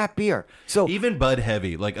crap beer. So even Bud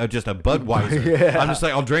Heavy, like just a Budweiser, I'm just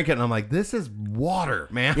like, I'll drink it, and I'm like, this is water,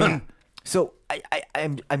 man. Yeah. So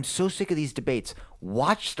I'm so sick of these debates.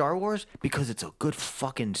 Watch Star Wars because it's a good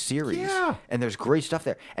fucking series. Yeah. And there's great stuff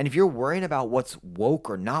there. And if you're worrying about what's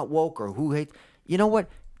woke or not woke or who hates, you know what?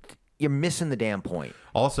 You're missing the damn point.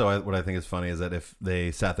 Also, what I think is funny is that if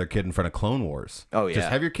they sat their kid in front of Clone Wars, just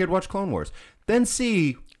have your kid watch Clone Wars, then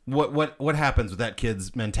see what happens with that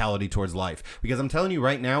kid's mentality towards life. Because I'm telling you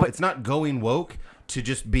right now, it's not going woke to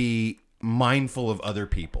just be mindful of other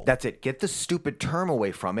people. That's it. Get the stupid term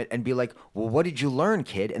away from it and be like, well, what did you learn,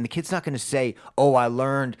 kid? And the kid's not going to say, oh, I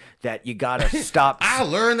learned that you got to stop. I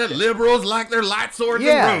learned that liberals like their light swords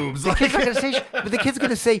and robes. The kid's not going to say, but the kid's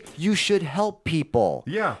going to say, you should help people.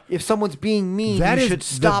 Yeah. If someone's being mean, that you should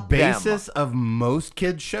stop them. That is the basis of most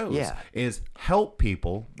kids' shows is help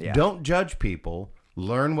people, don't judge people,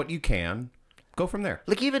 learn what you can. Go from there.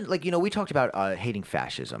 Like even we talked about hating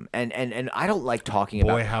fascism, and I don't like talking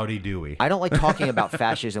about. Boy, howdy do we. I don't like talking about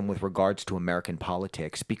fascism with regards to American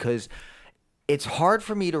politics because it's hard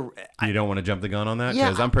for me to. You don't want to jump the gun on that? Yeah,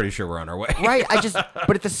 because I'm pretty sure we're on our way. Right.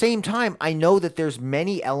 But at the same time, I know that there's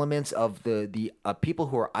many elements of the people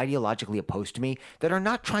who are ideologically opposed to me that are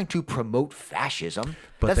not trying to promote fascism.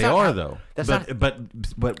 But they are, though.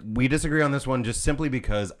 But we disagree on this one just simply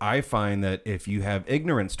because I find that if you have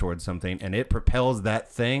ignorance towards something and it propels that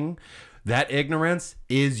thing, that ignorance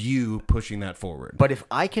is you pushing that forward. But if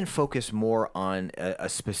I can focus more on a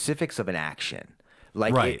specifics of an action,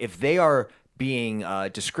 like if they are being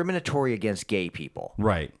discriminatory against gay people,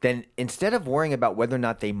 right? Then instead of worrying about whether or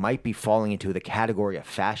not they might be falling into the category of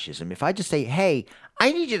fascism, if I just say, hey,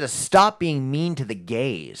 I need you to stop being mean to the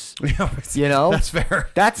gays. You know? That's fair.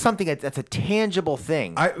 That's something that's a tangible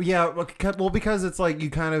thing. Well, because it's like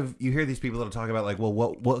you hear these people that talk about like, well,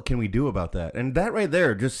 what can we do about that? And that right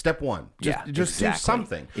there, just step one. Just do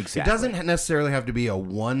something. Exactly. It doesn't necessarily have to be a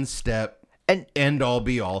one step and end all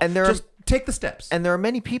be all. And just take the steps. And there are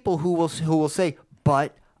many people who will say,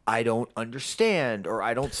 but I don't understand or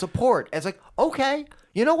I don't support. It's like, okay.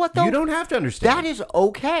 You know what, though? You don't have to understand. That is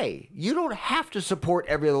okay. You don't have to support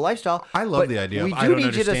every other lifestyle. I love the idea of I don't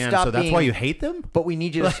understand, so that's why you hate them? But we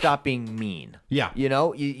need you to stop being mean. Yeah. You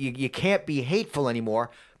know, you can't be hateful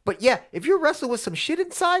anymore. But yeah, if you're wrestling with some shit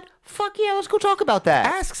inside, fuck yeah, let's go talk about that.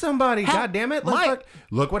 Ask somebody, goddammit.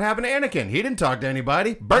 Look what happened to Anakin. He didn't talk to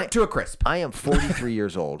anybody. Burnt to a crisp. I am 43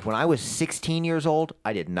 years old. When I was 16 years old,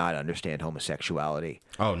 I did not understand homosexuality.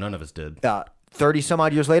 Oh, none of us did. 30 some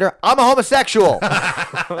odd years later, I'm a homosexual.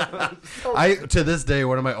 To this day,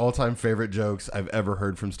 one of my all-time favorite jokes I've ever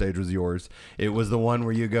heard from stage was yours. It was the one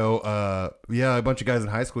where you go, yeah, a bunch of guys in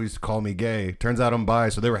high school used to call me gay. Turns out I'm bi,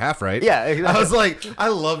 so they were half right. Yeah, exactly. I was like, I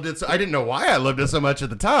loved it. So I didn't know why I loved it so much at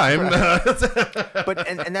the time. Right. But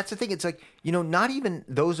and that's the thing. It's like, not even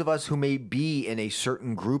those of us who may be in a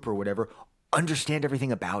certain group or whatever understand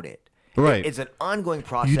everything about it. Right. It's an ongoing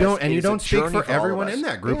process. You don't speak for everyone in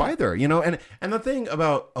that group either, and the thing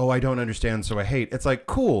about, I don't understand, so I hate, it's like,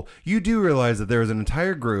 cool, you do realize that there was an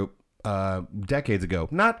entire group decades ago,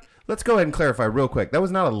 let's go ahead and clarify real quick, that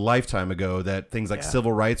was not a lifetime ago that things like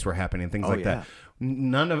civil rights were happening, things like that.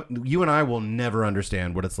 None of you and I will never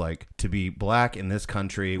understand what it's like to be black in this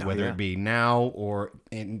country, whether it be now or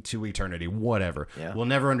into eternity, whatever. We'll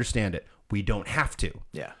never understand it. We don't have to.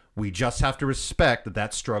 We just have to respect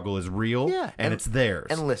that struggle is real and it's theirs.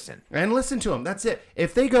 And listen. And listen to them. That's it.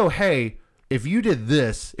 If they go, hey, if you did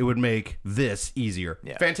this, it would make this easier.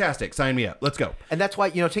 Fantastic. Sign me up. Let's go. And that's why,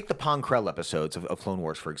 take the Pong Krell episodes of Clone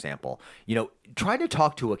Wars, for example. Try to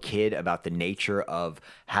talk to a kid about the nature of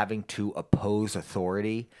having to oppose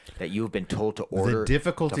authority that you've been told to order. The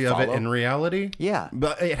difficulty of it in reality. Yeah.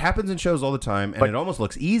 But it happens in shows all the time, and it almost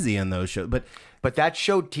looks easy in those shows. But that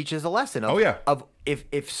show teaches a lesson of, of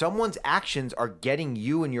if someone's actions are getting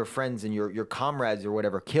you and your friends and your comrades or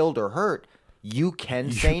whatever killed or hurt, you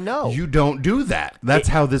can say no. You don't do that. That's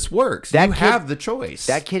how this works. You have the choice.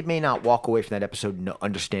 That kid may not walk away from that episode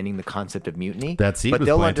understanding the concept of mutiny. That seed but was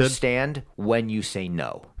they'll planted. Understand when you say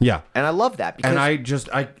no. Yeah. And I love that. Because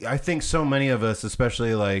I think so many of us,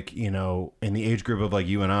 especially like, in the age group of like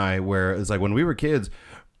you and I, where it's like when we were kids,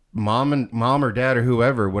 mom or dad or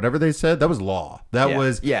whoever, whatever they said, that was law. That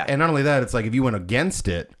was. And not only that, it's like if you went against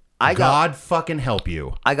it, God fucking help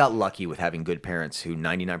you. I got lucky with having good parents who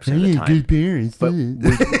 99% of the time. Good parents. But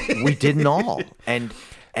we didn't all. And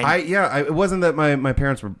it wasn't that my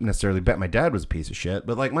parents were necessarily bad. My dad was a piece of shit,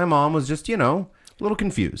 but like my mom was just, a little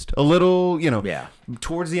confused. A little,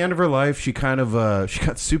 towards the end of her life, she kind of, she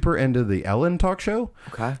got super into the Ellen talk show.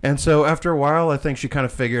 Okay. And so after a while, I think she kind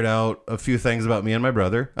of figured out a few things about me and my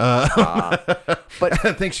brother. But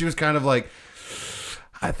I think she was kind of like,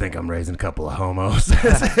 I think I'm raising a couple of homos.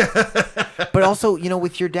 But also,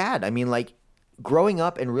 with your dad, I mean, like, growing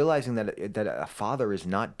up and realizing that a father is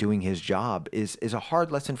not doing his job is a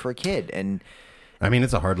hard lesson for a kid. And I mean,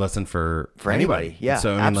 it's a hard lesson for anybody. Yeah,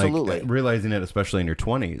 so, absolutely. Like, realizing it, especially in your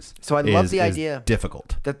 20s. So I love the idea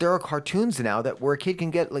difficult that there are cartoons now where a kid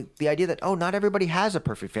can get like the idea that, not everybody has a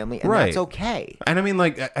perfect family, and that's okay. And I mean,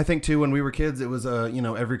 like, I think too, when we were kids, it was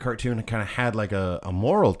every cartoon kind of had like a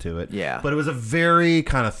moral to it. Yeah. But it was a very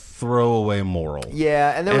kind of throwaway moral.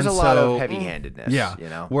 Yeah, and there was a lot of heavy-handedness.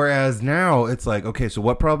 Yeah. Whereas now it's like, okay, so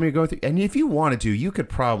what problem are you going through? And if you wanted to, you could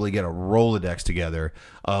probably get a Rolodex together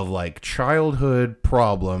of like childhood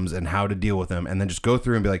problems and how to deal with them, and then just go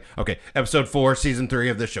through and be like, okay, episode 4, season 3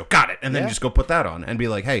 of this show, got it, and then just go put that on and be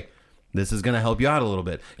like, hey, this is going to help you out a little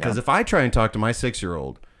bit. Because if I try and talk to my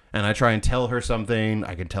 6-year-old and I try and tell her something,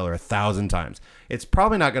 I can tell her 1,000 times, it's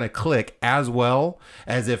probably not going to click as well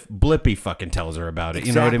as if Blippi fucking tells her about it. Exactly.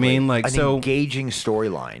 You know what I mean? Like, an engaging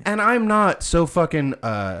storyline. And I'm not so fucking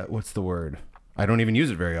what's the word? I don't even use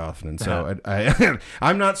it very often, so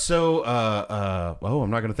I'm not so. I'm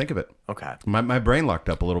not going to think of it. Okay, my brain locked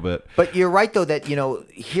up a little bit. But you're right though that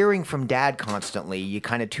hearing from dad constantly, you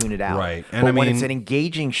kind of tune it out. Right, and but when it's an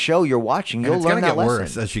engaging show you're watching, you'll learn that lesson. It's going to get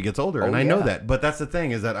worse as she gets older, and I know that. But that's the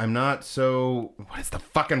thing is that I'm not so. What is the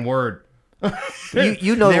fucking word?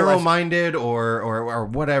 you know, narrow-minded or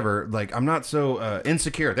whatever. Like, I'm not so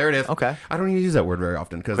insecure. There it is. Okay. I don't even use that word very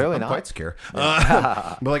often because I'm quite secure.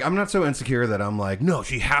 But like, I'm not so insecure that I'm like, no,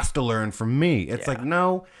 she has to learn from me. It's like,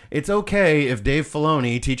 no, it's okay if Dave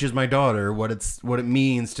Filoni teaches my daughter what it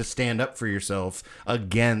means to stand up for yourself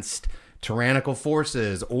against tyrannical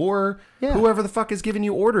forces or whoever the fuck is giving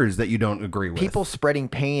you orders that you don't agree with. People spreading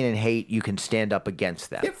pain and hate, you can stand up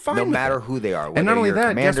against them, no matter who they are. And not only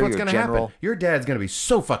that, guess what's going to happen? Your dad's going to be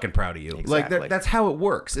so fucking proud of you. Exactly. Like that's how it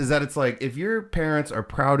works. Is that it's like if your parents are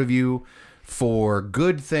proud of you for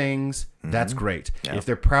good things, that's great. Yeah. If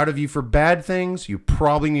they're proud of you for bad things, you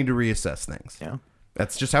probably need to reassess things. Yeah.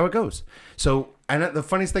 That's just how it goes. So, and the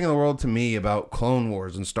funniest thing in the world to me about Clone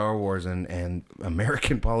Wars and Star Wars and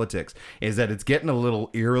American politics is that it's getting a little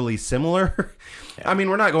eerily similar. I mean,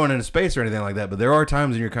 we're not going into space or anything like that, but there are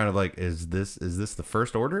times when you're kind of like, is this the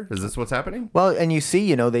First Order? Is this what's happening? Well, and you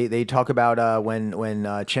see, they talk about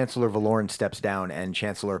when Chancellor Valoran steps down and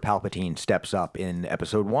Chancellor Palpatine steps up in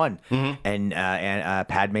Episode 1, and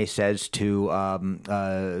Padme says to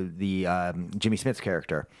the Jimmy Smith's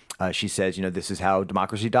character, She says, this is how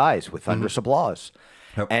democracy dies, with thunderous applause.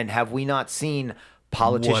 Yep. And have we not seen What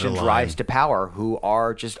politicians a line. rise to power who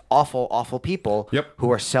are just awful, awful people Yep.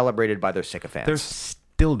 who are celebrated by their sycophants? They're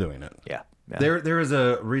still doing it. Yeah. There is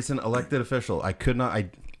a recent elected official. I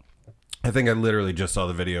think I literally just saw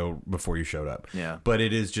the video before you showed up. Yeah. But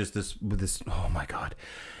it is just this. Oh my God.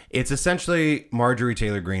 It's essentially Marjorie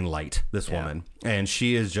Taylor Greene light, this woman, and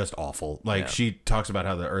she is just awful. Like she talks about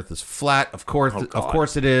how the Earth is flat. Of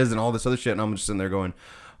course it is, and all this other shit. And I'm just sitting there going,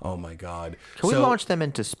 "Oh my God!" Can we launch them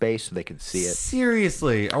into space so they can see it?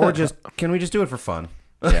 Seriously, or can we just do it for fun?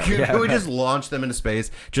 Can we just launch them into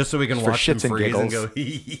space just so we can watch them shits and freeze and go?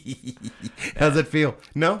 How's it feel?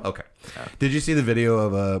 No, okay. Did you see the video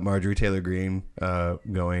of Marjorie Taylor Greene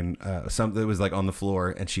going something that was like on the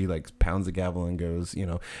floor, and she like pounds the gavel and goes,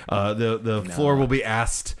 the floor will be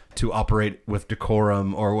asked to operate with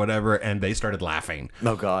decorum or whatever, and they started laughing.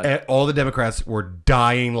 Oh God! And all the Democrats were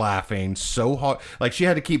dying laughing so hard. Like she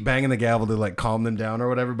had to keep banging the gavel to like calm them down or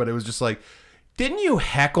whatever. But it was just like, didn't you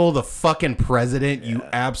heckle the fucking president? You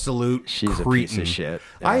absolute She's cretin. a piece of shit.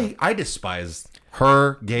 Yeah. I despise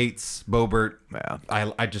her, Gates, Boebert. Yeah.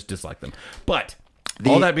 I just dislike them. But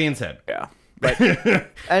all that being said, Yeah. But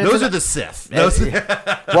those are the Sith.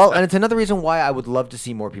 Well, and it's another reason why I would love to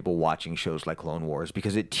see more people watching shows like Clone Wars,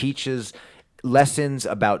 because it teaches lessons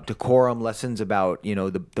about decorum, lessons about,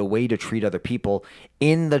 the way to treat other people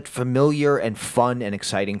in the familiar and fun and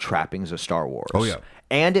exciting trappings of Star Wars. Oh, yeah.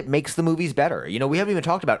 And it makes the movies better. We haven't even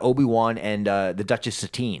talked about Obi-Wan and the Duchess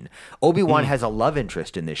Satine. Obi-Wan has a love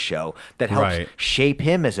interest in this show that helps shape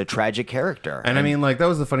him as a tragic character. And I mean, like, that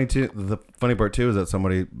was the funny part too, is that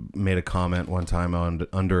somebody made a comment one time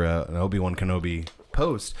under an Obi-Wan Kenobi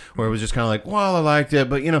post where it was just kind of like, well, I liked it,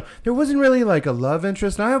 but there wasn't really like a love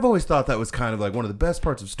interest, and I've always thought that was kind of like one of the best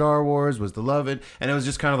parts of Star Wars was the love it, and it was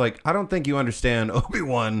just kind of like, I don't think you understand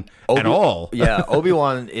Obi-Wan at all. Yeah,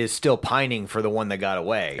 Obi-Wan is still pining for the one that got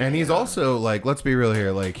away, and he's also like, let's be real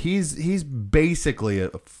here, like he's basically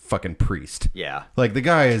a fucking priest. Yeah, like the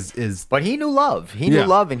guy is but he knew love. He knew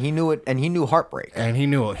love, and he knew it, and he knew heartbreak, and he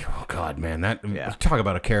knew, oh God, man, talk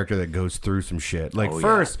about a character that goes through some shit. Like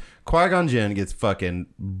first, Qui-Gon Jinn gets fucking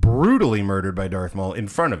brutally murdered by Darth Maul in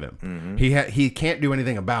front of him. Mm-hmm. He can't do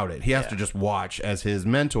anything about it. He has to just watch as his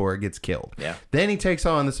mentor gets killed. Yeah. Then he takes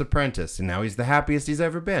on this apprentice, and now he's the happiest he's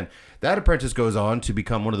ever been. That apprentice goes on to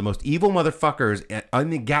become one of the most evil motherfuckers in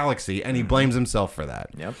the galaxy, and he blames himself for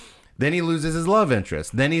that. Yep. Then he loses his love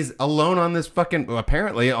interest. Then he's alone on this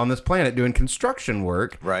apparently on this planet doing construction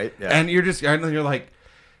work. Right. Yeah. And you're like,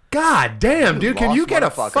 God damn, dude, can you get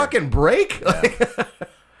a fucking break? Yeah.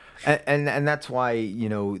 And that's why,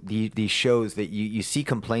 these shows that you see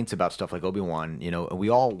complaints about stuff like Obi-Wan, and we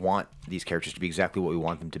all want these characters to be exactly what we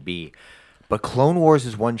want them to be. But Clone Wars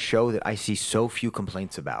is one show that I see so few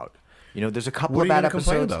complaints about. There's a couple of bad episodes.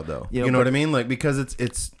 What are you complain about, though? You know what I mean? Like, because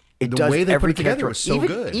it's the way they put it together was so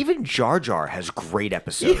good. Even Jar Jar has great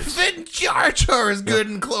episodes. Even Jar Jar is good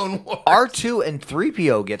in Clone Wars. R2 and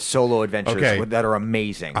 3PO get solo adventures that are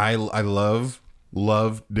amazing. I love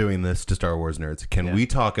doing this to Star Wars nerds. Can we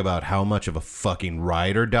talk about how much of a fucking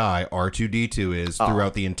ride or die R2-D2 is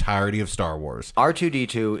throughout the entirety of Star Wars?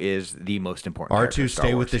 R2-D2 is the most important character in Star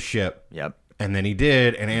stay Wars. with the ship. Yep. And then he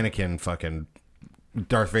did, and Anakin fucking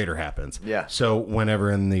Darth Vader happens. Yeah. So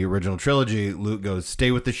whenever in the original trilogy, Luke goes, stay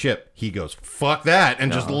with the ship, he goes, fuck that,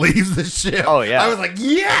 and just leaves the ship. Oh, yeah. I was like,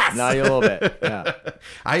 yes! Not a little bit. Yeah.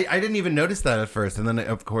 I didn't even notice that at first. And then,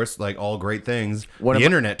 of course, like all great things, the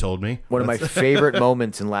internet told me. One of my favorite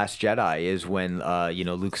moments in Last Jedi is when,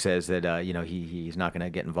 Luke says that, he's not going to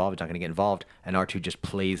get involved. He's not going to get involved. And R2 just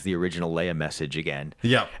plays the original Leia message again.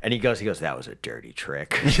 Yeah. And he goes, that was a dirty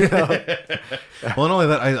trick. Well, not only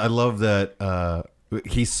that, I love that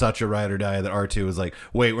he's such a ride or die that R2 is like,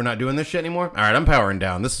 wait, we're not doing this shit anymore? All right, I'm powering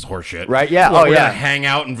down. This is horseshit. Right, yeah. We're gonna hang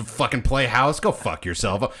out and fucking play house? Go fuck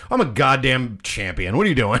yourself. I'm a goddamn champion. What are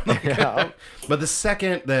you doing? But the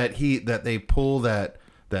second that they pull that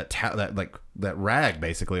rag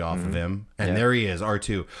basically off of him, and there he is,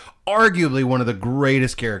 R2. Arguably one of the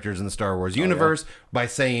greatest characters in the Star Wars universe by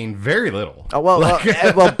saying very little. Oh, well,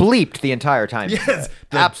 bleeped the entire time. Yes.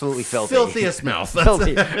 Absolutely filthy. Filthiest mouth.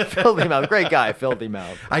 Filthy mouth. Great guy, filthy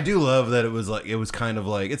mouth. I do love that it was kind of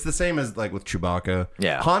like, it's the same as like with Chewbacca.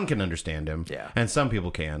 Yeah. Han can understand him. Yeah. And some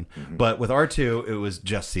people can. Mm-hmm. But with R2, it was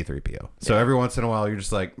just C-3PO. So every once in a while, you're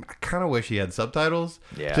just like, I kind of wish he had subtitles.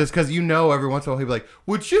 Yeah. Just because every once in a while, he'd be like,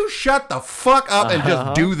 would you shut the fuck up and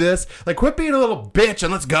just do this? Like, quit being a little bitch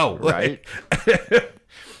and let's go. Right.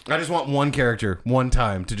 I just want one character, one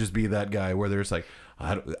time, to just be that guy where there's like,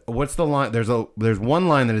 what's the line? There's one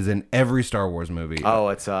line that is in every Star Wars movie. Oh,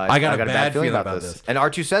 it's I got a bad feeling about this. And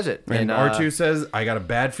R2 says it. And R2 says, I got a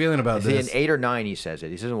bad feeling about this. In 8 or 9 he says it.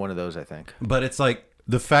 He says in one of those, I think. But it's like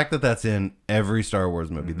the fact that that's in every Star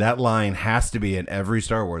Wars movie. That line has to be in every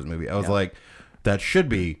Star Wars movie. I was like, that should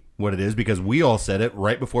be what it is because we all said it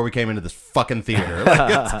right before we came into this fucking theater.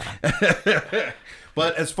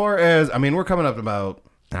 But as far as, I mean, we're coming up to about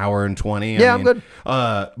hour and 20. Yeah, I'm good.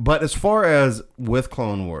 But as far as with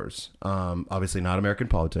Clone Wars, obviously not American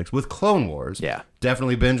politics. With Clone Wars,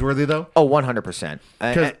 definitely binge worthy though. Oh, 100%.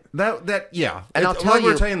 Because yeah. And I'll tell like you,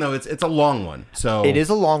 we're saying though, it's a long one. So it is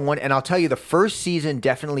a long one, and I'll tell you, the first season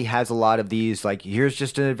definitely has a lot of these. Like, here's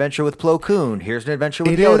just an adventure with Plo Koon. Here's an adventure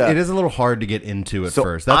with Yoda. It is a little hard to get into at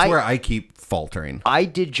first. That's where I keep faltering. I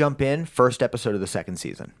did jump in first episode of the second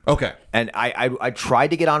season. Okay. And I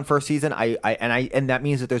tried to get on first season. And that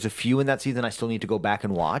means that there's a few in that season I still need to go back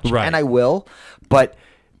and watch. Right. And I will, but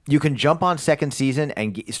you can jump on second season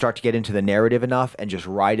and start to get into the narrative enough and just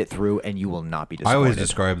ride it through, and you will not be disappointed. I always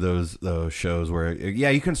describe those shows where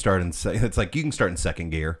you can start in it's like you can start in second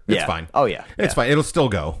gear. It's fine. Oh yeah, it's fine. It'll still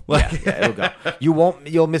go. It'll go.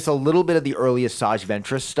 You'll miss a little bit of the earliest Saj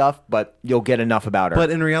Ventress stuff, but you'll get enough about her. But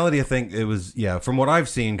in reality, I think it was from what I've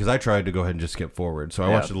seen, because I tried to go ahead and just skip forward. So I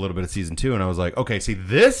watched a little bit of season 2, and I was like, okay, see,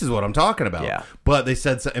 this is what I'm talking about. Yeah. But they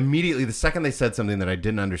said immediately the second they said something that I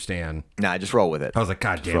didn't understand. Nah, just roll with it. I was like,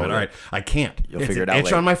 God damn it! All right, I can't. You'll figure it's it out itch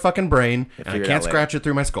later. on my fucking brain, and I can't scratch it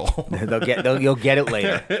through my skull. You'll get it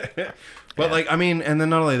later. But like, I mean, and then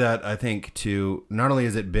not only that, I think too, not only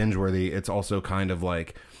is it binge worthy, it's also kind of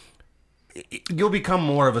like you'll become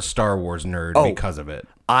more of a Star Wars nerd because of it.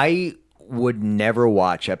 I would never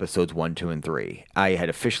watch episodes 1, 2, and 3. I had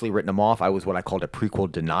officially written them off. I was what I called a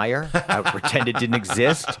prequel denier. I pretend it didn't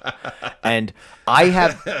exist, and I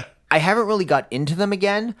haven't really got into them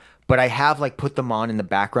again. But I have like put them on in the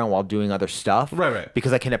background while doing other stuff. Right.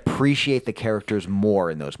 Because I can appreciate the characters more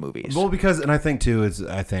in those movies. Well, and I think too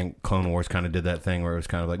I think Clone Wars kind of did that thing where it was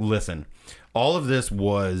kind of like, listen, all of this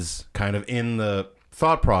was kind of in the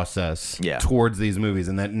thought process towards these movies,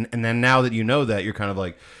 and then now that you know that, you're kind of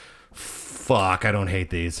like, fuck, I don't hate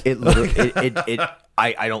these. I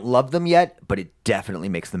don't love them yet, but it definitely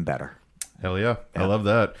makes them better. Hell yeah. I love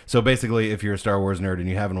that. So basically, if you're a Star Wars nerd and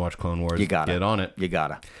you haven't watched Clone Wars, get on it. You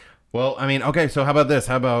gotta. Well, I mean, okay, so how about this?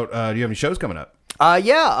 How about, do you have any shows coming up?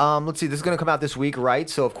 Let's see. This is going to come out this week, right?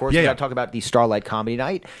 So, of course, we got to talk about the Starlight Comedy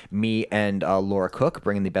Night. Me and Laura Cook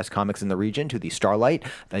bringing the best comics in the region to the Starlight,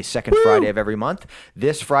 the second Friday of every month.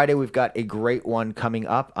 This Friday, we've got a great one coming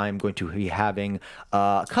up. I'm going to be having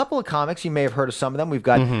a couple of comics. You may have heard of some of them. We've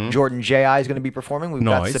got Jordan J.I. is going to be performing. We've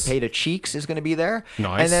got Cepeda Cheeks is going to be there.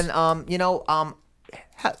 Nice. And then,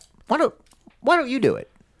 why don't you do it?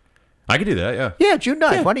 I could do that, yeah. Yeah, June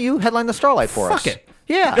 9th. Yeah. Why don't you headline the Starlight for us? Fuck it.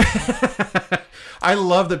 Yeah. I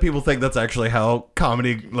love that people think that's actually how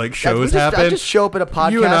comedy shows happen. I just show up at a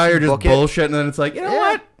podcast. You and I are just bullshitting, and then it's like, you know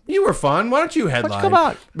what? You were fun. Why don't you headline? Come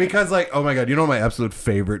out. Because oh my God, you know what my absolute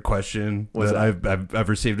favorite question that I've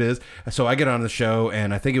received is? So I get on the show,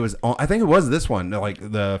 and I think it was this one, like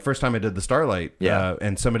the first time I did the Starlight. Yeah.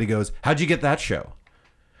 And somebody goes, "How'd you get that show?"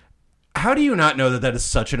 How do you not know that is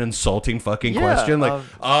such an insulting fucking question? Like,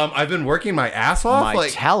 I've been working my ass off. My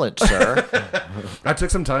talent, sir. I took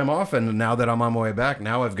some time off, and now that I'm on my way back,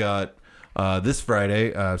 now I've got this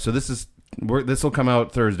Friday. So this will come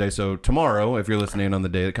out Thursday. So tomorrow, if you're listening on the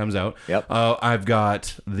day it comes out, I've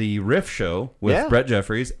got the Riff show with Brett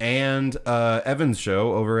Jeffries and Evan's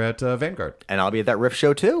show over at Vanguard. And I'll be at that Riff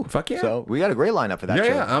show too. Fuck yeah. So we got a great lineup for that show.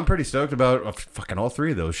 Yeah, I'm pretty stoked about fucking all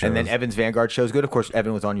three of those shows. And then Evan's Vanguard show is good. Of course,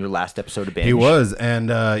 Evan was on your last episode of Binge. He was. And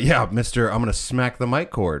Mr. I'm going to smack the mic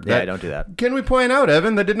cord. Don't do that. Can we point out,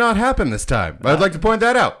 Evan, that did not happen this time? I'd like to point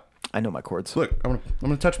that out. I know my chords. Look, I'm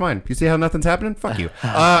gonna touch mine. You see how nothing's happening? Fuck you.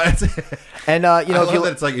 And I love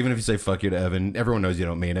that it's like, even if you say fuck you to Evan, everyone knows you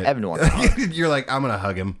don't mean it. Evan wants to hug. You're like, I'm gonna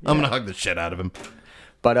hug him. I'm gonna hug the shit out of him.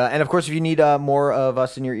 But and of course, if you need more of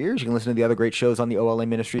us in your ears, you can listen to the other great shows on the OLA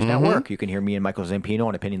Ministries Network. You can hear me and Michael Zampino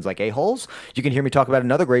on Opinions Like A-Holes. You can hear me talk about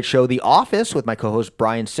another great show, The Office, with my co-host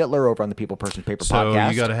Brian Sittler over on the People Person Paper podcast. So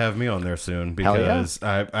you got to have me on there soon, because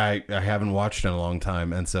I haven't watched in a long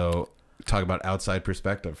time, and so talk about outside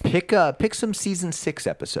perspective. Pick some season 6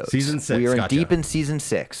 episodes. Season 6. We are deep in season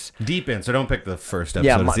 6. Deep in, so don't pick the first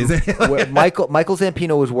episode of season. Michael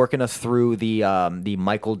Zampino was working us through the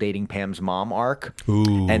Michael dating Pam's mom arc.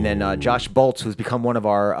 Ooh. And then Josh Boltz, who's become one of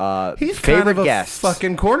our He's favorite kind of guests.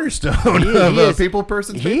 Fucking cornerstone of a People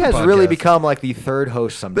Person. He has podcast. really become like the third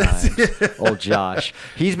host sometimes. Old Josh.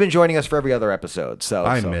 He's been joining us for every other episode. So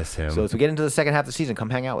I miss him. So as we get into the second half of the season,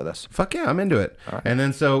 come hang out with us. Fuck yeah, I'm into it. All right. And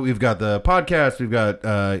then so we've got the podcast. We've got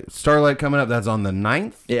Starlight coming up. That's on the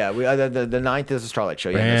 9th. Yeah, the 9th is the Starlight show.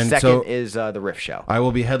 Yeah, And the 2nd so- is the Riff show. I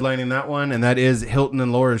will be headlining that one, and that is Hilton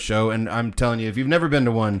and Laura's show. And I'm telling you, if you've never been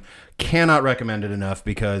to one, cannot recommend it enough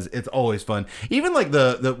because it's always fun. Even like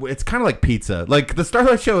the it's kind of like pizza. Like the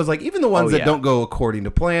Starlight show is like even the ones that don't go according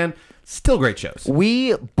to plan, still great shows.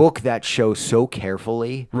 We book that show so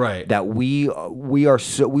carefully, Right. that we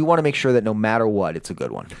want to make sure that no matter what, it's a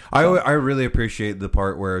good one. I really appreciate the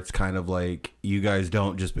part where it's kind of like you guys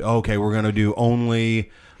don't just be, okay, we're gonna do only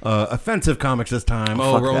offensive comics this time.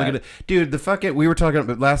 Fuck We're only that. gonna, dude. The fucking we were talking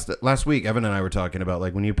about last week. Evan and I were talking about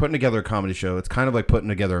like when you're putting together a comedy show, it's kind of like putting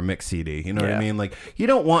together a mix CD. You know what I Yeah. mean? Like you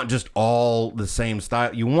don't want just all the same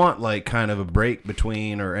style. You want like kind of a break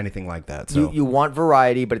between or anything like that. So You want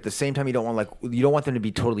variety, but at the same time, you don't want them to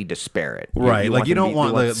be totally disparate. right, like you don't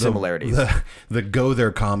want the similarities. the go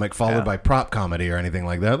there comic followed by prop comedy or anything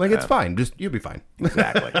like that. Like it's fine. Just you'll be fine.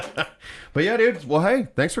 Exactly. But yeah, dude. Well, hey,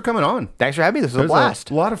 thanks for coming on. Thanks for having me. This was It a blast.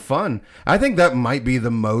 A lot of fun. I think that might be the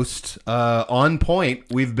most on point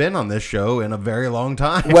we've been on this show in a very long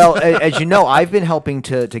time. Well, as you know, I've been helping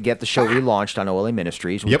to get the show relaunched on OLA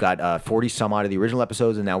Ministries. We've got 40 some odd of the original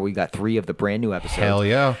episodes, and now we got 3 of the brand new episodes. Hell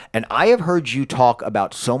yeah. And I have heard you talk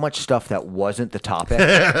about so much stuff that wasn't the topic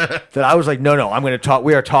that I was like, no, I'm going to talk.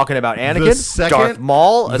 We are talking about Anakin, Darth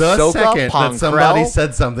Maul, Ahsoka, Pong that somebody Krell.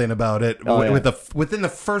 said something about it yeah. within the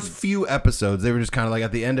first few episodes, they were just kind of like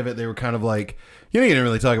at the end of it, they were kind of like, you didn't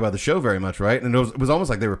really talk about the show very much, right? And it was almost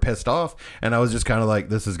like they were pissed off, and I was just kind of like,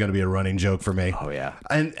 this is going to be a running joke for me. Oh, yeah.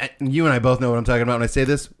 And you and I both know what I'm talking about when I say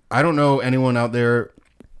this. I don't know anyone out there,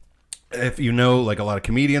 if you know like a lot of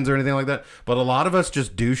comedians or anything like that, but a lot of us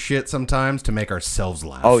just do shit sometimes to make ourselves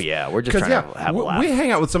laugh. Oh, yeah. We're just trying to have a laugh. We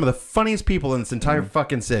hang out with some of the funniest people in this entire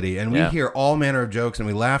fucking city, and we hear all manner of jokes, and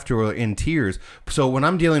we laugh to in tears. So when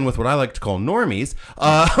I'm dealing with what I like to call normies,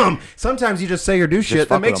 sometimes you just say or do shit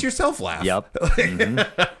that makes yourself laugh. Yep.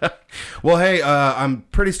 Well, hey, I'm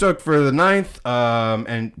pretty stoked for the 9th,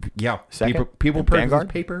 and yeah, Second? people Vanguard?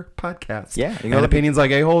 paper podcast, Yeah, you and know, opinions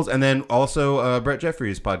like a-holes, and then also Brett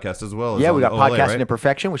Jeffries' podcast as well. Yeah, we got OLA, Podcasting right?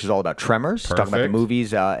 Imperfection, which is all about Tremors, talking about the Perfect.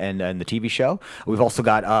 movies and the TV show. We've also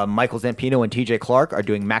got Michael Zampino and TJ Clark are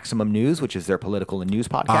doing Maximum News, which is their political and news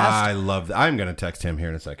podcast. I love that. I'm going to text him here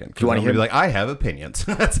in a second. Do you want to hear me? Like, I have opinions.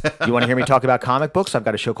 You want to hear me talk about comic books? I've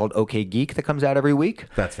got a show called OK Geek that comes out every week.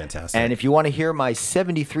 That's fantastic. And if you want to hear my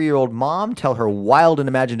 73-year-old mom tell her wild and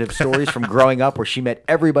imaginative stories from growing up, where she met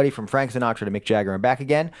everybody from Frank Sinatra to Mick Jagger and back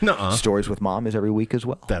again, Stories with Mom is every week as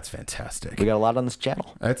well. That's fantastic. We got a lot on this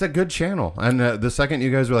channel. It's a good channel. And the second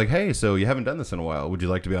you guys were like, hey, so you haven't done this in a while. Would you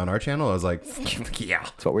like to be on our channel? I was like, yeah.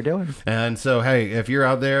 That's what we're doing. And so, hey, if you're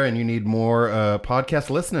out there and you need more podcast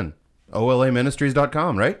listening,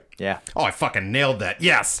 olaministries.com, right? Yeah. Oh, I fucking nailed that.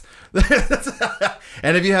 Yes.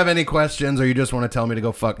 And if you have any questions or you just want to tell me to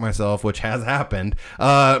go fuck myself, which has happened,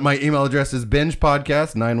 my email address is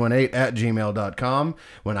bingepodcast918@gmail.com.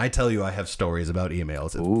 When I tell you I have stories about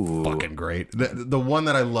emails, it's fucking great. The one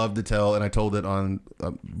that I love to tell, and I told it on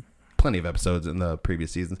plenty of episodes in the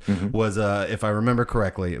previous seasons, was, if I remember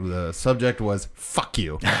correctly, the subject was "fuck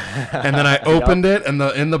you," and then I opened it, and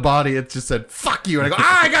in the body it just said "fuck you," and I go,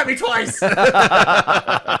 "Ah, it got me twice."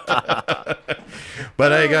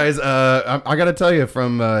 But hey, guys, I got to tell you,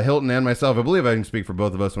 from Hilton and myself, I believe I can speak for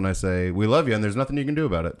both of us when I say we love you, and there's nothing you can do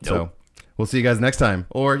about it. So we'll see you guys next time,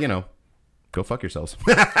 or go fuck yourselves.